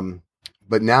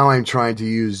 But now I'm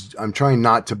trying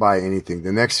not to buy anything.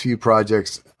 The next few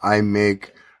projects I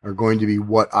make are going to be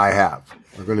what I have,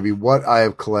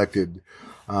 collected.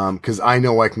 Because I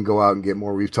know I can go out and get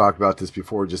more. We've talked about this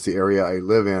before, just the area I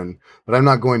live in, but I'm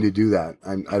not going to do that.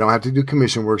 I don't have to do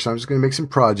commission work, so I'm just going to make some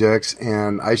projects,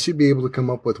 and I should be able to come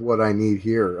up with what I need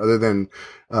here, other than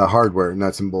hardware,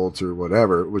 nuts and bolts or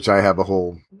whatever, which I have a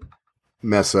whole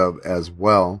mess of as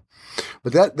well.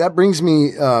 But that brings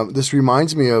me, this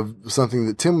reminds me of something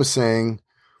that Tim was saying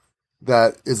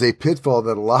that is a pitfall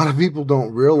that a lot of people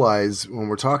don't realize when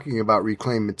we're talking about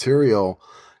reclaimed material.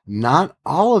 Not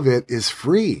all of it is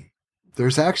free.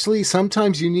 There's actually,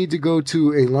 sometimes you need to go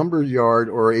to a lumber yard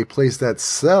or a place that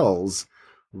sells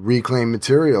reclaimed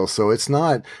material. So it's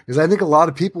not, because I think a lot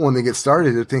of people, when they get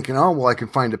started, they're thinking, oh, well, I can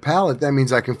find a pallet. That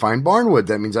means I can find barnwood.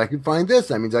 That means I can find this.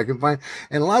 That means I can find,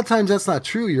 and a lot of times that's not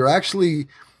true.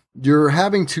 You're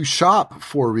having to shop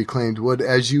for reclaimed wood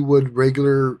as you would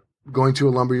going to a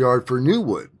lumber yard for new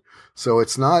wood. So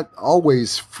it's not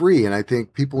always free. And I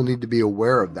think people need to be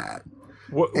aware of that.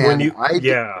 When you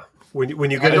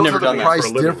get into the price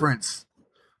difference.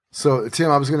 So Tim,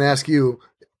 I was going to ask you.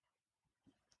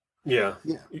 Yeah.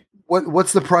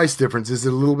 What's the price difference? Is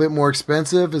it a little bit more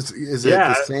expensive? Is it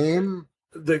the same?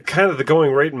 The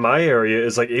going rate in my area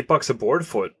is like $8 a board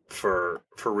foot for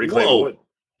reclaimed wood.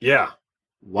 Yeah.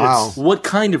 Wow. What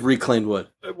kind of reclaimed wood?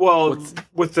 Well,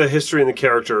 with the history and the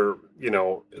character,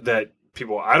 that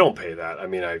people, I don't pay that. I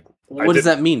mean, what does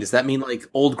that mean? Does that mean like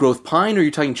old growth pine, or are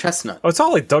you talking chestnut? Oh, it's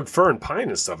all like Doug fir and pine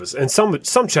and stuff. And some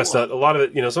chestnut. Whoa. A lot of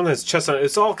it, sometimes chestnut.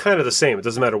 It's all kind of the same. It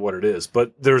doesn't matter what it is,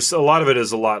 but there's a lot of it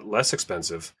is a lot less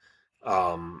expensive.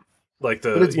 Like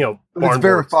it's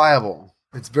verifiable.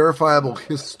 It's verifiable,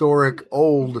 historic,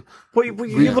 old. Well,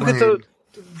 you look at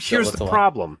here's the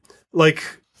problem. Like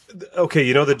okay,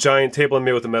 you know the giant table I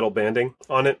made with the metal banding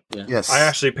on it? Yes. I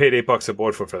actually paid $8 a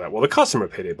board foot for that. Well, the customer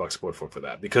paid $8 a board foot for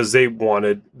that because they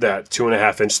wanted that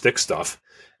 2.5-inch thick stuff,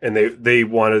 and they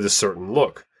wanted a certain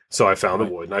look. So I found the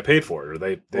wood and I paid for it, or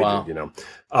they Wow. did, you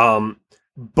know.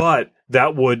 But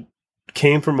that wood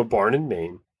came from a barn in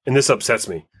Maine, and this upsets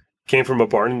me. Came from a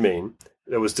barn in Maine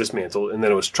that was dismantled, and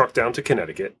then it was trucked down to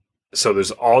Connecticut. So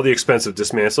there's all the expense of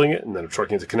dismantling it, and then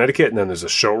trucking it to Connecticut, and then there's a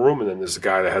showroom, and then there's a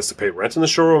guy that has to pay rent in the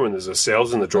showroom, and there's a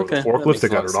salesman that drove Okay, the that forklift makes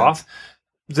that a lot got of it off.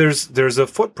 There's a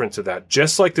footprint to that,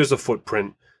 just like there's a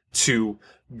footprint to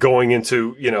going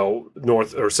into, you know,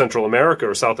 North or Central America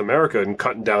or South America and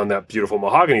cutting down that beautiful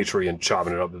mahogany tree and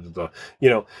chopping it up, you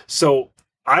know. So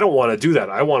I don't want to do that.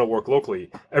 I want to work locally.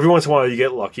 Every once in a while, you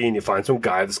get lucky and you find some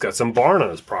guy that's got some barn on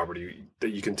his property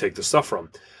that you can take the stuff from.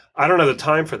 I don't have the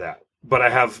time for that, but I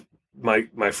have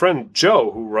my friend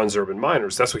Joe, who runs Urban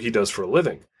Miners. That's what he does for a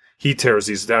living. He tears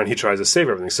these down. He tries to save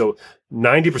everything. So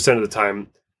 90% of the time,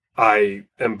 I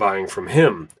am buying from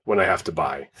him when I have to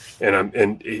buy,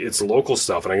 and it's local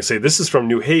stuff. And I can say, this is from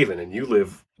New Haven, and you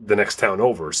live the next town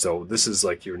over, so this is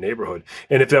like your neighborhood.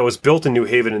 And if that was built in New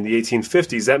Haven in the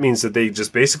 1850s, that means that they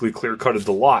just basically clear cutted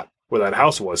the lot where that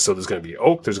house was. So there's going to be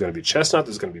oak, there's going to be chestnut,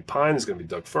 there's going to be pine, there's going to be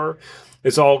Doug fir.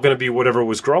 It's all going to be whatever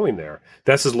was growing there.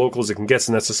 That's as local as it can get,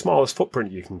 and that's the smallest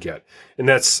footprint you can get. And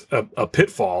that's a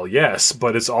pitfall, yes,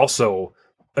 but it's also,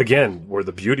 again, where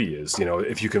the beauty is, you know,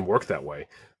 if you can work that way.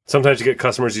 Sometimes you get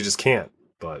customers you just can't,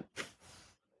 but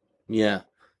Yeah.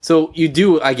 So you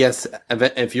do, I guess,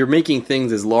 if you're making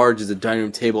things as large as a dining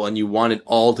room table and you want it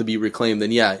all to be reclaimed,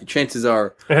 then yeah, chances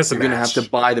are it has to you're going to have match. to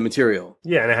buy the material.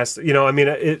 Yeah, and it has to, you know, I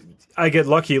mean, I get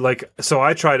lucky, like, so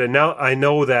I try to, now I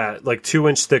know that, like,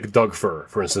 2-inch thick Doug fir,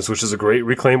 for instance, which is a great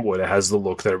reclaimed wood. It has the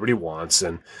look that everybody wants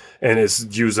and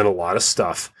is used in a lot of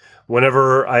stuff.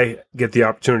 Whenever I get the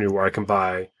opportunity where I can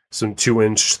buy some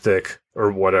 2-inch thick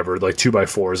or whatever, like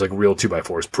 2x4s, like real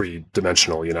 2x4s,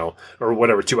 pre-dimensional, you know, or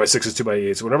whatever, 2x6s,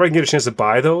 2x8s. Whenever I can get a chance to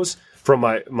buy those from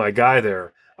my guy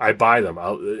there, I buy them.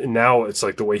 Now it's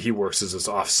like the way he works is it's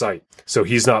off-site. So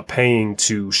he's not paying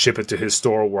to ship it to his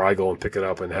store where I go and pick it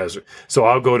up and so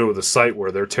I'll go to the site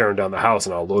where they're tearing down the house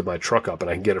and I'll load my truck up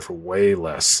and I can get it for way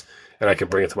less and I can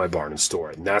bring it to my barn and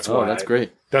store it. And that's why That's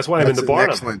great. That's why I'm in the barn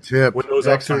Excellent tip. when those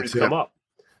Excellent opportunities tip. come up.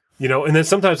 You know, and then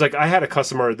sometimes, like, I had a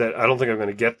customer that I don't think I'm going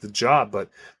to get the job, but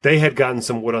they had gotten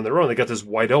some wood on their own. They got this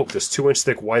white oak, this 2-inch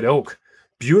thick white oak.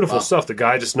 Beautiful Wow. stuff. The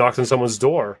guy just knocked on someone's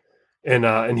door,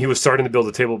 and he was starting to build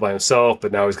a table by himself,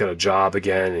 but now he's got a job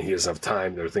again, and he doesn't have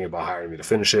time. They're thinking about hiring me to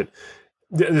finish it.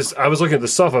 I was looking at the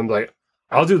stuff. I'm like,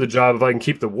 I'll do the job if I can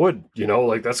keep the wood, you know,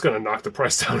 like, that's going to knock the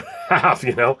price down half,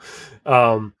 you know.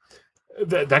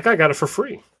 That guy got it for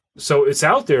free. So it's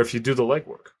out there if you do the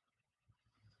legwork.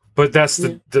 But that's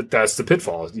the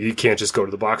pitfall. You can't just go to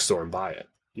the box store and buy it.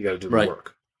 You got to do the Right.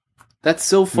 work. That's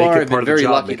so Make far. it I've part been of the very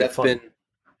job, lucky. make it fun.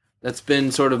 That's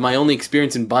been sort of my only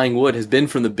experience in buying wood has been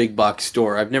from the big box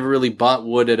store. I've never really bought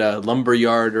wood at a lumber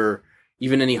yard or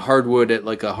even any hardwood at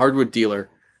like a hardwood dealer.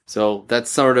 So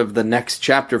that's sort of the next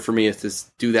chapter for me is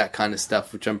to do that kind of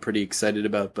stuff, which I'm pretty excited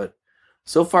about. But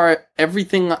so far,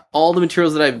 everything, all the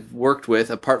materials that I've worked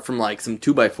with, apart from like some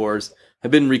 2x4s,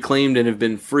 have been reclaimed and have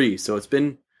been free. So it's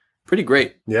been pretty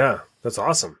great. Yeah, that's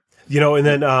awesome. You know, and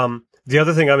then the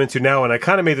other thing I'm into now, and I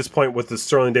kind of made this point with the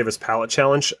Sterling Davis pallet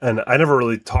challenge, and I never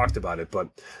really talked about it, but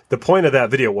the point of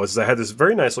that video was I had this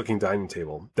very nice looking dining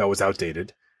table that was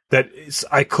outdated.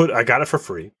 I got it for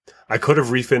free. I could have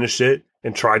refinished it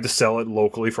and tried to sell it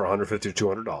locally for $150 to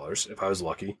 $200 if I was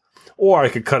lucky, or I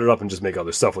could cut it up and just make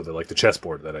other stuff with it, like the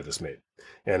chessboard that I just made.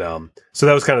 And so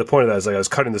that was kind of the point of that. Is like I was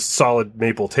cutting this solid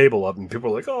maple table up, and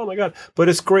people were like, "Oh my god!" But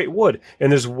it's great wood,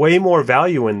 and there's way more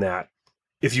value in that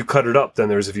if you cut it up than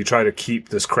there's if you try to keep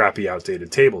this crappy,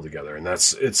 outdated table together. And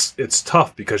it's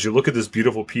tough because you look at this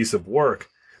beautiful piece of work.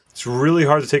 It's really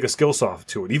hard to take a skill saw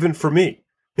to it, even for me.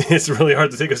 It's really hard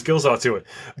to take a skill saw to it.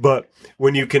 But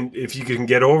if you can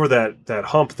get over that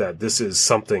hump that this is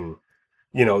something,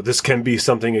 you know, this can be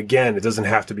something again. It doesn't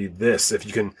have to be this. If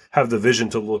you can have the vision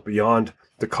to look beyond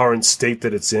the current state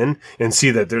that it's in and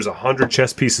see that there's 100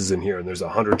 chess pieces in here and there's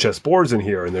 100 chess boards in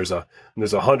here and there's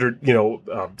 100, you know,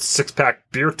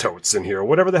 6-pack beer totes in here, or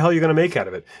whatever the hell you're going to make out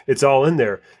of it. It's all in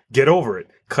there. Get over it.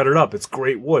 Cut it up. It's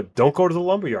great wood. Don't go to the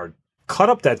lumberyard. Cut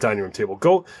up that dining room table.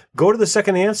 Go to the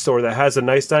secondhand store that has a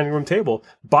nice dining room table.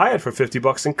 Buy it for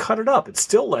 $50 and cut it up. It's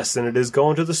still less than it is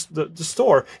going to the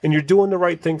store, and you're doing the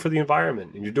right thing for the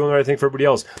environment, and you're doing the right thing for everybody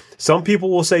else. Some people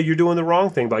will say you're doing the wrong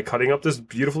thing by cutting up this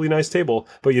beautifully nice table,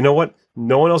 but you know what?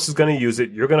 No one else is going to use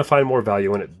it. You're going to find more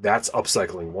value in it. That's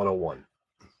upcycling 101.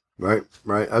 Right.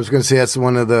 I was going to say that's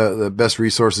one of the best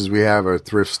resources we have are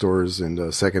thrift stores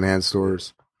and secondhand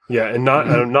stores. Yeah, and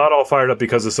I'm not all fired up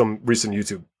because of some recent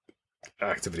YouTube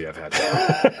activity I've had.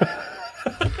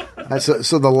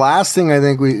 So the last thing I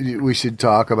think we should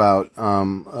talk about,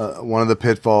 one of the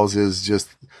pitfalls is just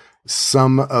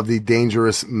some of the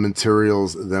dangerous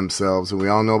materials themselves. And we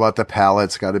all know about the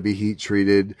pallets, got to be heat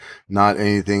treated, not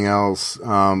anything else.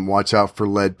 Watch out for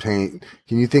lead paint.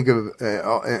 Can you think of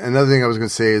another thing I was going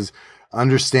to say is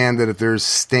understand that if there's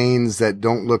stains that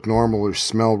don't look normal or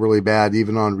smell really bad,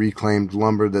 even on reclaimed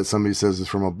lumber that somebody says is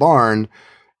from a barn,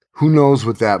 who knows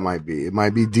what that might be? It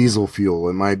might be diesel fuel.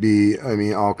 It might be,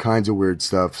 all kinds of weird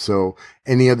stuff. So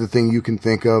any other thing you can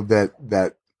think of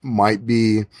that might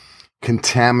be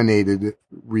contaminated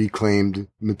reclaimed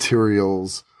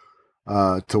materials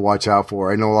to watch out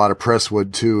for. I know a lot of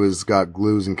presswood too has got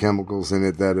glues and chemicals in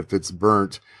it that if it's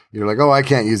burnt, you're like, oh, I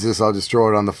can't use this. I'll just throw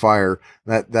it on the fire.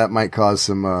 That might cause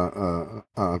some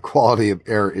quality of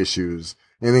air issues.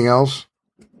 Anything else?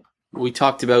 We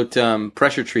talked about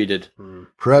pressure treated.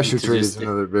 Pressure treated is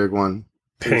another big one.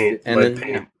 Paint, and lead then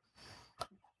paint.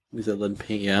 Was that lead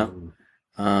paint? Yeah.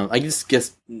 I just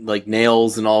guess like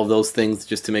nails and all of those things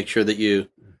just to make sure that you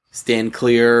stand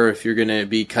clear if you're going to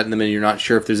be cutting them and you're not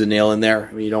sure if there's a nail in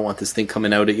there. You don't want this thing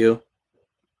coming out at you.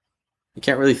 I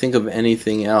can't really think of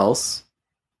anything else.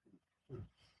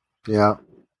 Yeah.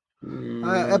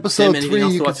 Episode Tim, 3,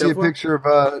 you can see a picture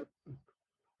of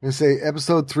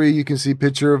episode 3, you can see a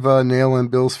picture of a nail in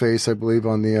Bill's face, I believe,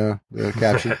 on the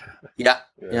caption. Yeah,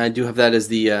 I do have that as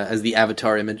the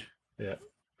avatar image. Yeah.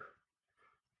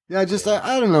 Yeah, just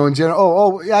I don't know in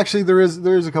general. Actually, there is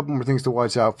a couple more things to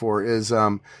watch out for. Is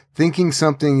thinking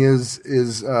something is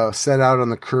set out on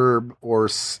the curb or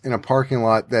in a parking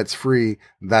lot that's free.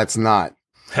 That's not.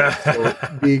 So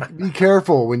be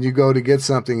careful when you go to get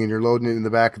something and you're loading it in the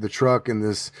back of the truck, and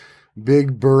this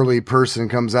big burly person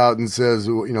comes out and says,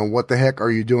 what the heck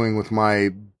are you doing with my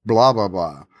blah blah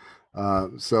blah.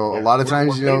 So a lot of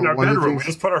times, in our bedroom, we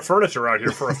just put our furniture out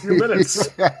here for a few minutes.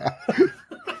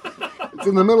 It's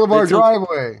in the middle of our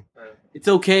driveway. It's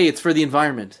okay. It's for the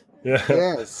environment. Yeah.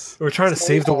 Yes. We're trying to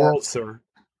save the world, sir.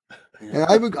 And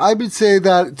I would say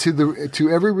that to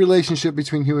every relationship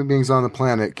between human beings on the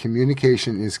planet,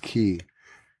 communication is key.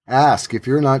 Ask if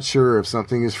you're not sure if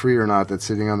something is free or not that's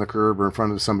sitting on the curb or in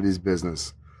front of somebody's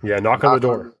business. Yeah, knock on the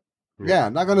door. Yeah,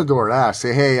 knock on the door and ask.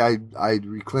 Say, hey, I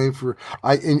reclaim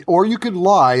or you could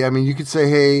lie. You could say,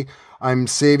 hey, I'm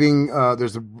saving.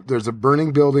 There's a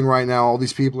burning building right now. All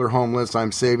these people are homeless.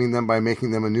 I'm saving them by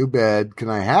making them a new bed. Can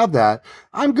I have that?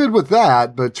 I'm good with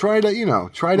that, but try to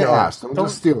ask. Don't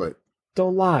just steal it.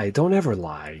 Don't lie. Don't ever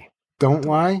lie. Don't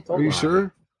lie. Don't Are you lie.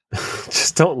 sure?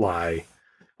 Just don't lie.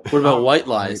 What about white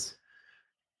lies?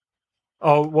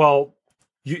 Oh well,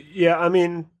 you look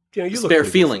Spare pretty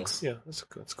feelings. good. Yeah,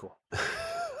 that's cool.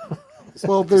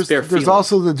 Well, there's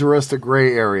also the Duresta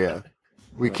gray area.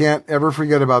 We can't ever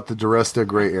forget about the Duresta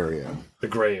gray area. The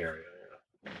gray area.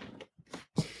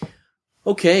 Yeah.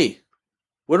 Okay.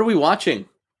 What are we watching?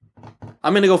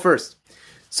 I'm going to go first.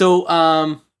 So,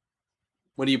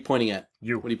 what are you pointing at?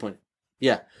 You. What are you pointing?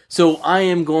 Yeah. So I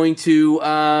am going to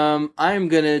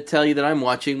tell you that I'm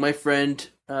watching my friend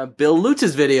Bill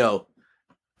Lutz's video,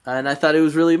 and I thought it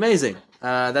was really amazing.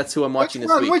 That's who I'm watching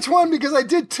this week. Which one? Because I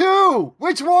did two.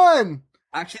 Which one?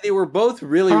 Actually, they were both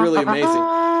really, really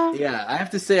amazing. Yeah, I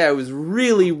have to say I was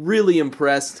really, really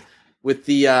impressed with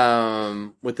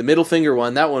the middle finger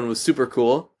one. That one was super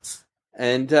cool,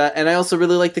 and I also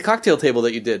really liked the cocktail table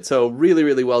that you did. So really,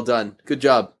 really well done. Good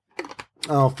job.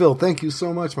 Oh, Phil, thank you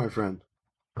so much, my friend.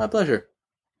 My pleasure.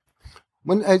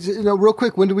 When real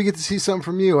quick, when do we get to see something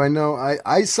from you? I know I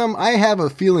have a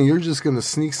feeling you're just going to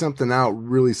sneak something out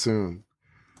really soon.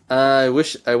 I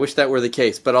wish that were the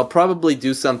case, but I'll probably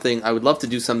do something. I would love to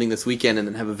do something this weekend and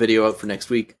then have a video out for next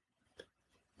week.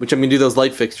 Which I'm going to do those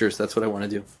light fixtures. That's what I want to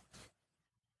do.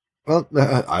 Well,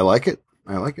 I like it.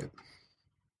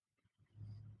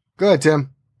 Go ahead,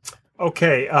 Tim.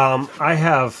 Okay, I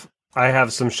have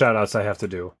some shout outs I have to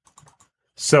do.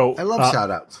 So I love shout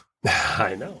outs.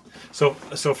 I know. So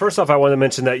first off, I want to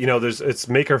mention that it's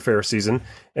Maker Faire season,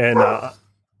 and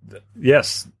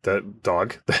yes, the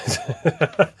dog.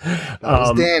 That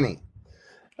was Danny.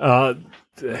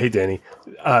 Hey, Danny.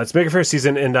 It's Maker Faire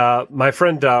season, and my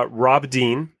friend Rob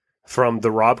Dean from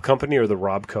the Rob Company or the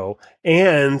Rob Co.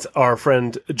 and our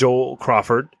friend Joel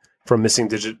Crawford from Missing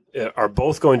Digit are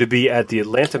both going to be at the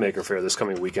Atlanta Maker Faire this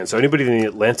coming weekend. So anybody in the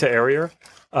Atlanta area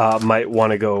might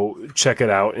want to go check it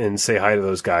out and say hi to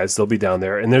those guys. They'll be down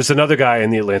there. And there's another guy in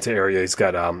the Atlanta area. He's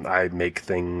got I make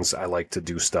things. I like to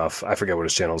do stuff. I forget what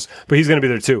his channel is, but he's going to be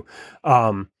there too.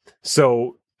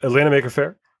 So Atlanta Maker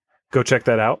Faire. Go check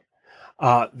that out.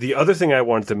 The other thing I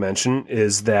wanted to mention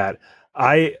is that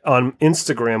I, on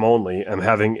Instagram only, am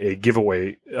having a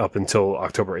giveaway up until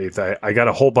October 8th. I got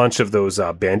a whole bunch of those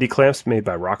bandy clamps made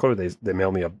by Rockler. They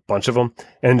mailed me a bunch of them,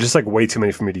 and just like way too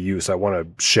many for me to use. So I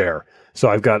want to share. So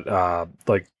I've got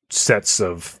like sets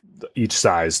of each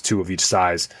size, 2 of each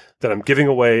size, that I'm giving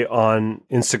away on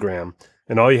Instagram.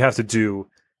 And all you have to do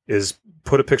is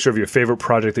put a picture of your favorite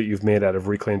project that you've made out of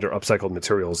reclaimed or upcycled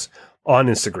materials on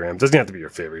Instagram. It doesn't have to be your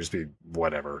favorite, just be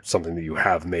whatever, something that you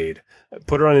have made.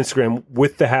 Put it on Instagram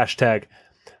with the hashtag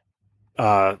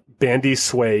Bandy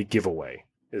Sway Giveaway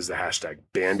is the hashtag.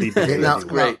 Bandy Okay, now,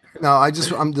 Great. now,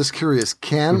 I'm just curious.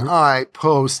 Can I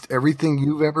post everything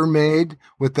you've ever made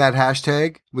with that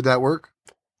hashtag? Would that work?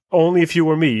 Only if you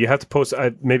were me. You have to post,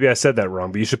 maybe I said that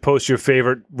wrong, but you should post your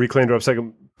favorite reclaimed or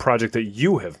upcycled project that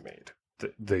you have made.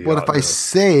 What if I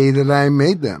say that I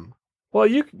made them? Well,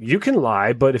 you can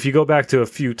lie, but if you go back to a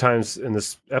few times in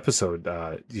this episode,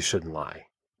 you shouldn't lie.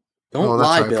 Don't Oh, that's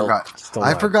lie, right, Bill. Just don't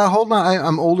I lie. forgot. Hold on.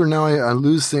 I'm older now. I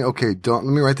lose things. Okay, let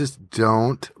me write this.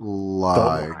 Don't lie.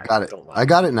 Don't lie. Got it. Don't lie. I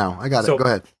got it now. I got So- it. Go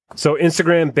ahead. So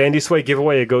Instagram Bandy Sway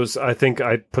giveaway, it goes, I think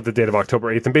I put the date of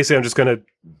October 8th, and basically I'm just going to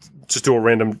just do a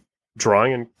random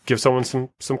drawing and give someone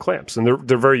some clamps, and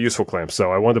they're very useful clamps.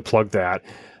 So I wanted to plug that.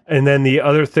 And then the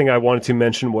other thing I wanted to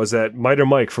mention was that Miter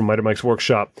Mike from Miter Mike's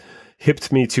Workshop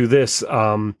hipped me to this.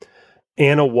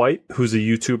 Anna White, who's a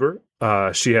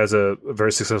YouTuber, she has a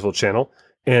very successful channel,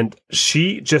 and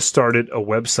she just started a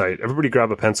website. Everybody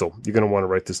grab a pencil. You're going to want to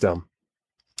write this down.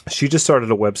 She just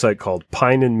started a website called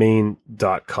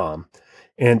pineandmain.com.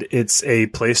 And it's a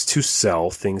place to sell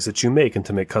things that you make and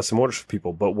to make custom orders for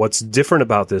people. But what's different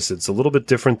about this, it's a little bit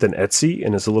different than Etsy,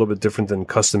 and it's a little bit different than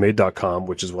custommade.com,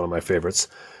 which is one of my favorites,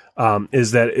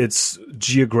 is that it's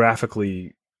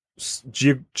geographically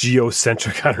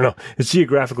geocentric. I don't know. It's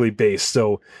geographically based.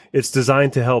 So it's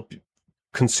designed to help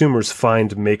consumers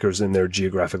find makers in their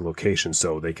geographic location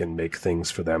so they can make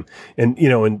things for them and,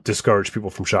 and discourage people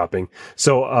from shopping.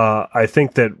 So I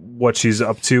think that what she's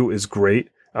up to is great.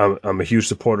 I'm a huge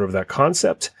supporter of that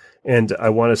concept, and I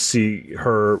want to see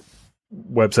her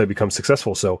website become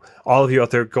successful. So all of you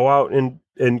out there, go out and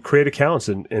create accounts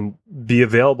and be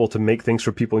available to make things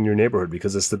for people in your neighborhood,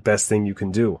 because it's the best thing you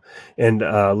can do. And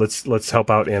let's help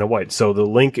out Anna White. So the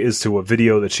link is to a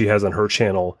video that she has on her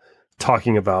channel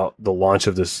talking about the launch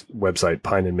of this website,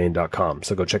 pineandmain.com.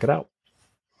 So go check it out.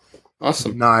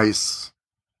 Awesome. Nice.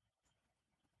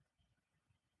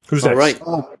 Who's All next? right.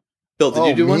 Oh, Bill, did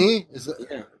you do one? me? Is it?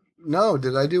 Yeah. No,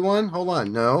 did I do one? Hold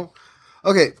on. No.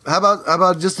 Okay, how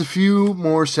about just a few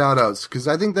more shout outs? Because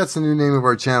I think that's the new name of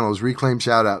our channel is Reclaim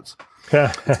Shout Outs.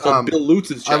 It's called Bill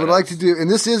Lutz's I would like to do,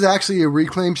 and this is actually a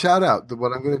reclaim shout out,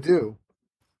 what I'm going to do.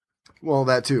 Well,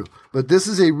 that too. But this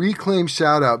is a reclaim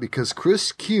shout out because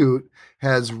Chris Cute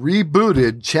has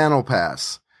rebooted Channel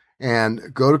Pass.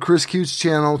 And go to Chris Cute's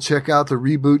channel, check out the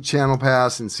reboot Channel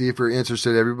Pass, and see if you're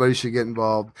interested. Everybody should get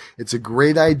involved. It's a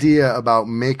great idea about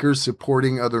makers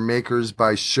supporting other makers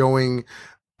by showing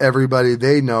everybody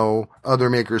they know other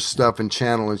makers' stuff and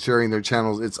channel and sharing their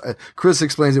channels. It's Chris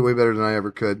explains it way better than I ever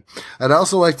could. I'd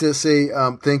also like to say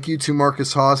thank you to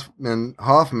Marcus Hoffman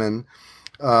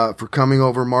for coming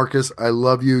over. Marcus, I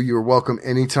love you. You're welcome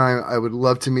anytime. I would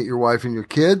love to meet your wife and your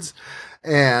kids.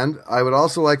 And I would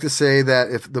also like to say that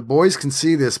if the boys can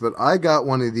see this, but I got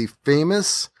one of the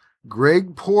famous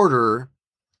Greg Porter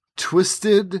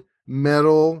twisted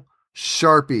metal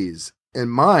Sharpies.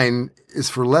 And mine is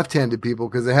for left-handed people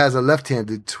because it has a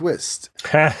left-handed twist.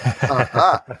 Nice.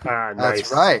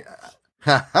 That's right.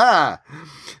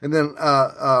 And then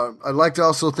I'd like to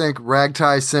also thank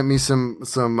Ragtie sent me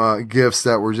some gifts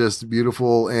that were just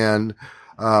beautiful, and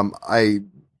I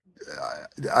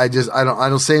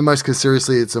don't say much because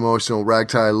seriously it's emotional.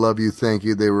 Ragtie, I love you, thank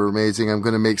you. They were amazing. I'm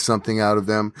going to make something out of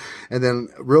them. And then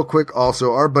real quick,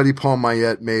 also our buddy Paul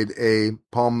Mayette made a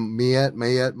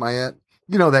Mayette.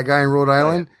 You know that guy in Rhode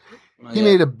Island. He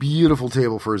made a beautiful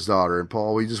table for his daughter. And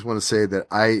Paul, we just want to say that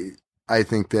I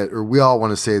think that, or we all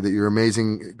want to say that you're an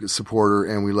amazing supporter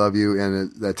and we love you.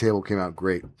 And that table came out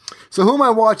great. So who am I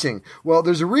watching? Well,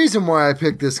 there's a reason why I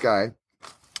picked this guy.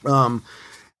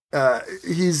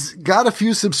 He's got a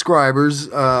few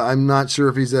subscribers. I'm not sure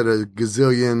if he's at a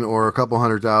gazillion or a couple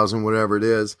 100,000, whatever it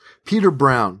is. Peter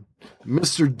Brown,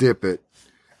 Mr. Dippet,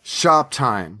 Shop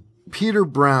Time, Peter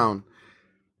Brown.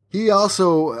 He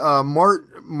also,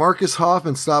 Marcus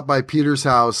Hoffman stopped by Peter's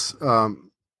house,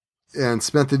 and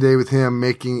spent the day with him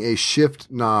making a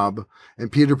shift knob. And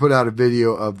Peter put out a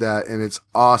video of that, and it's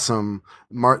awesome.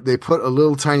 They put a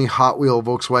little tiny Hot Wheel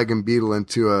Volkswagen Beetle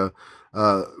into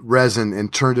resin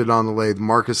and turned it on the lathe.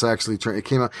 Marcus actually turned it.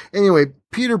 Came out anyway.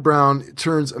 Peter Brown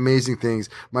turns amazing things.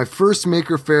 My first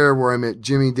Maker Faire where I met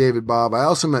Jimmy, David, Bob. I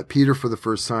also met Peter for the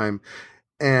first time,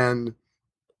 and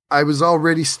I was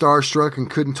already starstruck and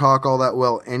couldn't talk all that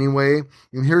well anyway.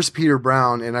 And here's Peter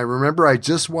Brown. And I remember I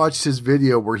just watched his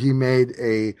video where he made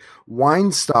a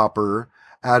wine stopper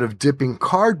out of dipping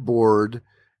cardboard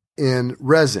in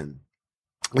resin.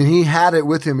 And he had it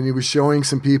with him and he was showing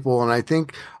some people. And I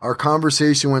think our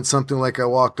conversation went something like I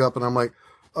walked up and I'm like,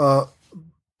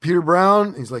 Peter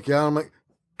Brown? He's like, yeah. I'm like,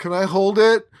 can I hold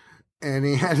it? And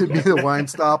he handed me the wine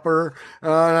stopper.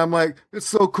 And I'm like, it's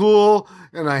so cool.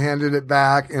 And I handed it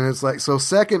back. And it's like, so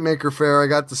second Maker Faire, I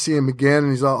got to see him again.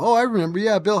 And he's all, oh, I remember.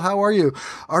 Yeah, Bill, how are you?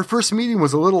 Our first meeting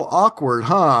was a little awkward,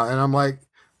 huh? And I'm like,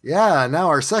 yeah, now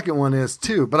our second one is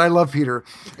too. But I love Peter.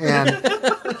 And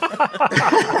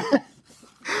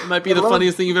it might be the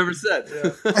funniest thing you've ever said.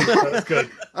 Yeah, that's good.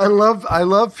 I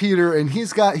love Peter, and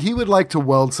he would like to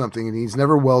weld something, and he's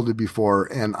never welded before.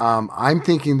 And I'm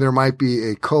thinking there might be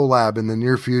a collab in the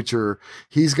near future.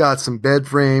 He's got some bed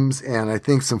frames and I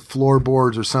think some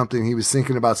floorboards or something. He was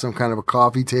thinking about some kind of a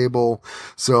coffee table.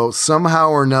 So somehow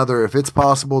or another, if it's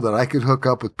possible that I could hook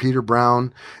up with Peter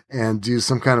Brown and do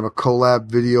some kind of a collab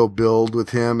video build with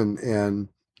him and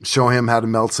show him how to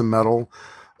melt some metal,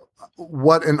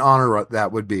 what an honor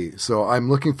that would be. So I'm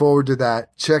looking forward to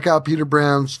that. Check out Peter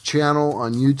Brown's channel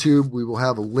on YouTube. We will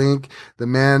have a link. The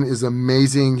man is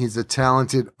amazing. He's a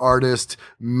talented artist,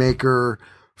 maker,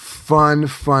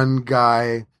 fun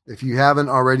guy. If you haven't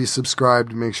already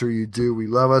subscribed, make sure you do. We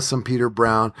love us some Peter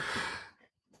Brown.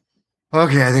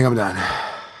 Okay, I think I'm done.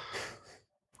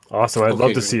 Awesome. I'd love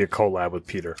to great. see a collab with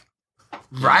Peter.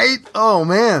 Right? Oh,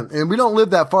 man. And we don't live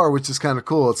that far, which is kind of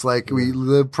cool. It's like we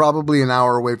live probably an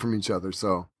hour away from each other.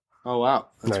 So, Oh wow,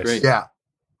 that's Nice. great. yeah.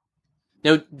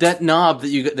 Now that knob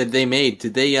that they made,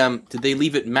 did they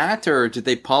leave it matte or did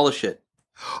they polish it?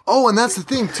 Oh, and that's the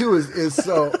thing too is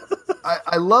so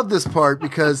I love this part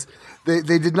because they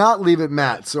did not leave it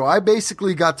matte. So I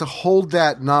basically got to hold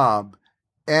that knob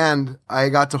and I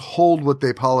got to hold what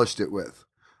they polished it with.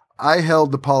 I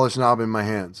held the polished knob in my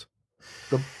hands.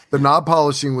 The knob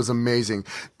polishing was amazing.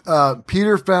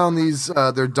 Peter found these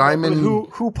they're diamond.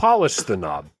 Who polished the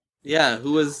knob? Yeah,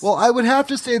 who was? Well, I would have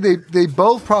to say they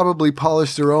both probably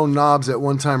polished their own knobs at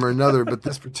one time or another, but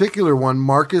this particular one,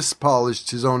 Marcus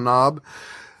polished his own knob.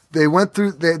 They went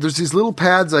through, there's these little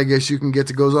pads, I guess you can get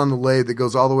that goes on the lathe that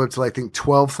goes all the way up to, I think,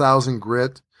 12,000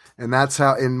 grit. And that's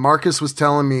how, and Marcus was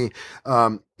telling me,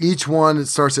 each one, it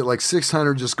starts at like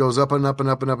 600, just goes up and up and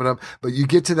up and up and up. But you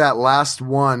get to that last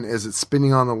one as it's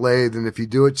spinning on the lathe. And if you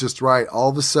do it just right, all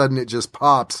of a sudden it just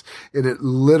pops and it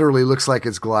literally looks like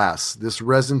it's glass. This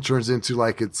resin turns into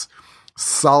like it's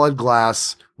solid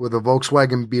glass with a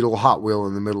Volkswagen Beetle Hot Wheel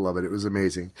in the middle of it. It was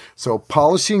amazing. So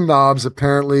polishing knobs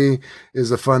apparently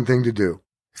is a fun thing to do.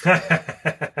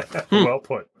 Well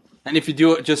put. And if you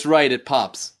do it just right, it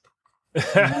pops.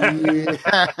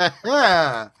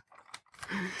 Yeah.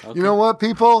 Okay. You know what,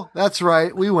 people? That's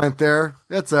right. We went there.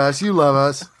 That's us. You love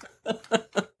us.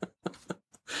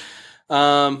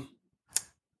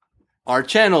 Our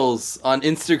channels on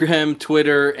Instagram,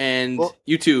 Twitter, and Well,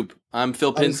 YouTube. I'm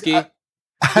Phil Pinsky.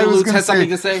 I Phil was Lutz going has something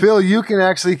to say. Phil, you can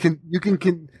actually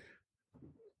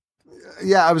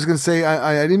yeah, I was going to say,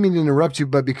 I didn't mean to interrupt you,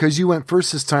 but because you went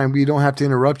first this time, we don't have to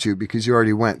interrupt you because you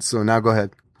already went. So now go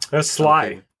ahead. That's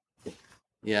sly. Okay.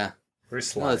 Yeah, Very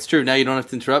sly. no, that's true. Now you don't have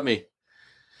to interrupt me.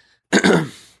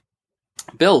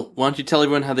 Bill, why don't you tell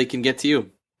everyone how they can get to you?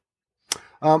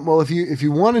 Well, if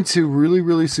you wanted to really,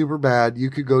 really super bad, you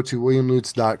could go to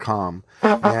williamlutz.com.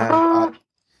 And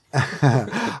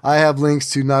I have links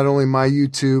to not only my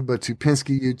YouTube, but to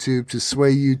Pinsky YouTube, to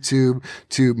Sway YouTube,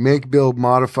 to Make Build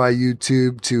Modify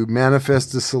YouTube, to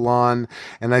Manifest the Salon.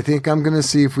 And I think I'm going to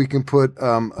see if we can put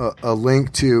a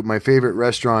link to my favorite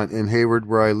restaurant in Hayward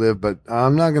where I live, but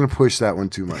I'm not going to push that one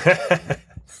too much.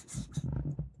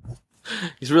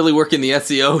 He's really working the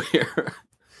SEO here.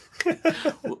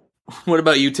 What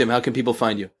about you, Tim? How can people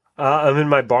find you? I'm in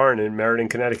my barn in Meriden,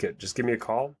 Connecticut. Just give me a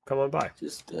call. Come on by.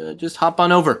 Just hop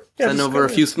on over. Yeah, Send just over a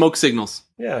go few in. smoke signals.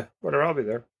 Yeah, whatever. I'll be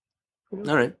there. All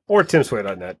right. Or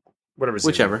timsway.net. Whatever's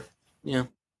Whichever. Yeah.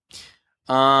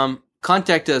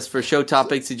 Contact us for show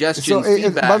topic suggestions, So,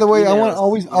 feedback. by the way, I want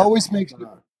emails. to always make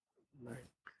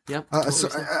Yep.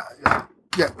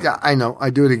 yeah, I know. I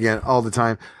do it again all the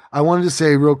time. I wanted to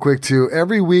say real quick too,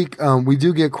 every week, we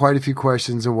do get quite a few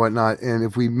questions and whatnot. And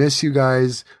if we miss you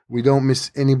guys, we don't miss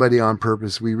anybody on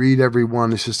purpose. We read every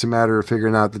one. It's just a matter of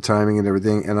figuring out the timing and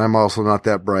everything. And I'm also not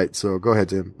that bright. So go ahead,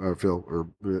 Tim or Phil or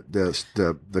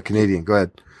the Canadian. Go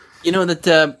ahead. You know,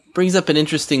 that brings up an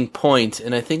interesting point,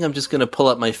 and I think I'm just going to pull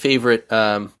up my favorite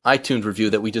iTunes review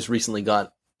that we just recently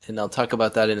got, and I'll talk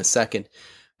about that in a second.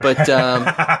 But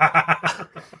let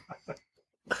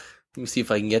me see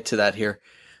if I can get to that here.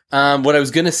 What I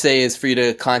was going to say is for you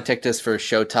to contact us for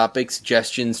show topics,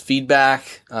 suggestions,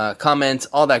 feedback, comments,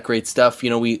 all that great stuff. You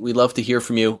know, we love to hear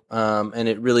from you, and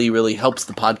it really, really helps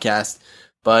the podcast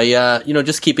by,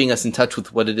 just keeping us in touch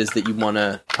with what it is that you want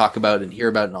to talk about and hear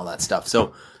about and all that stuff.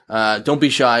 So don't be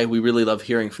shy. We really love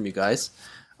hearing from you guys.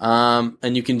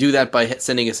 And you can do that by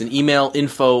sending us an email,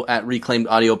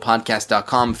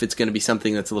 info@reclaimedaudiopodcast.com if it's going to be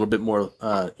something that's a little bit more,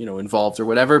 involved or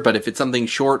whatever. But if it's something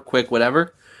short, quick,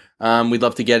 whatever, we'd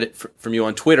love to get it from you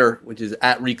on Twitter, which is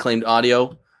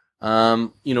 @reclaimedaudio.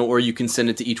 Or you can send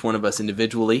it to each one of us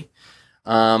individually.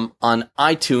 On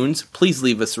iTunes, please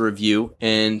leave us a review.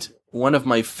 And one of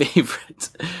my favorite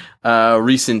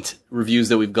recent reviews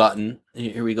that we've gotten.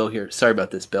 Here we go. Here, sorry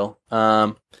about this, Bill.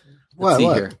 Let's see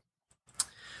here.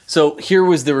 So here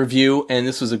was the review, and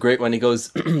this was a great one. He goes, ...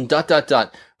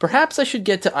 Perhaps I should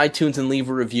get to iTunes and leave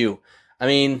a review. I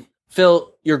mean,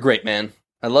 Phil, you're great, man.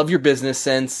 I love your business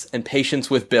sense and patience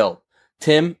with Bill.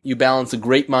 Tim, you balance a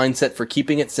great mindset for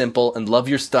keeping it simple and love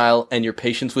your style, and your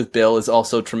patience with Bill is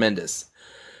also tremendous.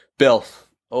 Bill,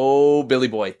 oh, Billy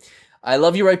boy. I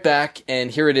love you right back,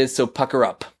 and here it is, so pucker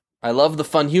up. I love the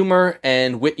fun humor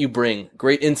and wit you bring.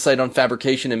 Great insight on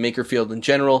fabrication and maker field in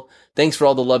general. Thanks for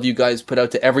all the love you guys put out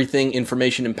to everything.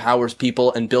 Information empowers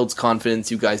people and builds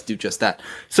confidence. You guys do just that.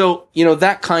 So,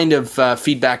 that kind of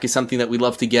feedback is something that we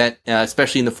love to get,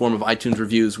 especially in the form of iTunes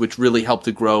reviews, which really help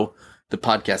to grow the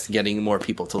podcast and getting more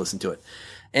people to listen to it.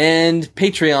 And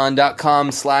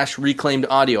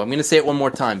patreon.com/reclaimedaudio. I'm going to say it one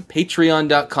more time.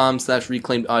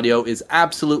 Patreon.com/reclaimedaudio is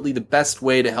absolutely the best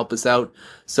way to help us out.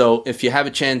 So if you have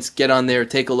a chance, get on there,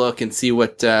 take a look, and see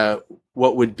what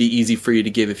would be easy for you to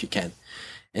give if you can.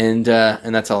 And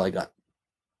that's all I got.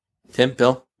 Tim,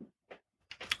 Bill?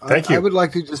 Thank you. I would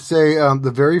like to just say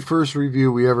the very first review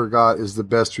we ever got is the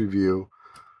best review.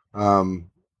 I'm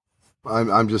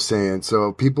just saying.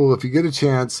 So people, if you get a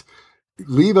chance,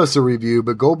 leave us a review,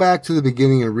 but go back to the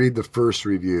beginning and read the first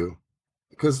review,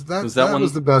 because that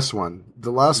was the best one.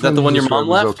 The last one. Is that the one your mom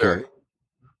left? Okay.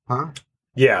 Huh?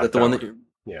 Yeah. That's the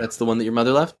one that your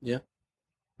mother left? Yeah.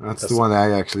 That's the one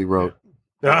I actually wrote.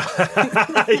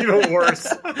 Even worse.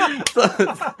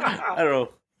 I don't know.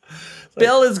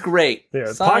 Bill is great. Yeah,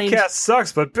 the podcast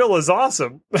sucks, but Bill is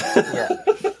awesome. Yeah.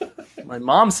 My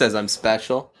mom says I'm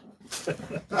special.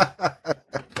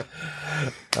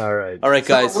 All right,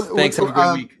 guys. Thanks. Have a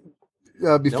great week.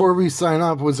 Before we sign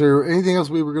off, was there anything else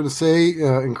we were going to say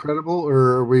incredible, or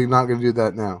are we not going to do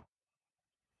that now?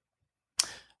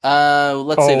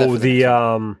 Let's say that for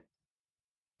the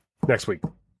next week.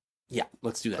 Yeah,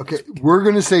 let's do that. Okay, we're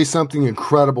going to say something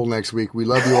incredible next week. We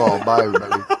love you all. Bye,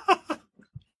 everybody.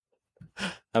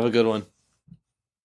 Have a good one.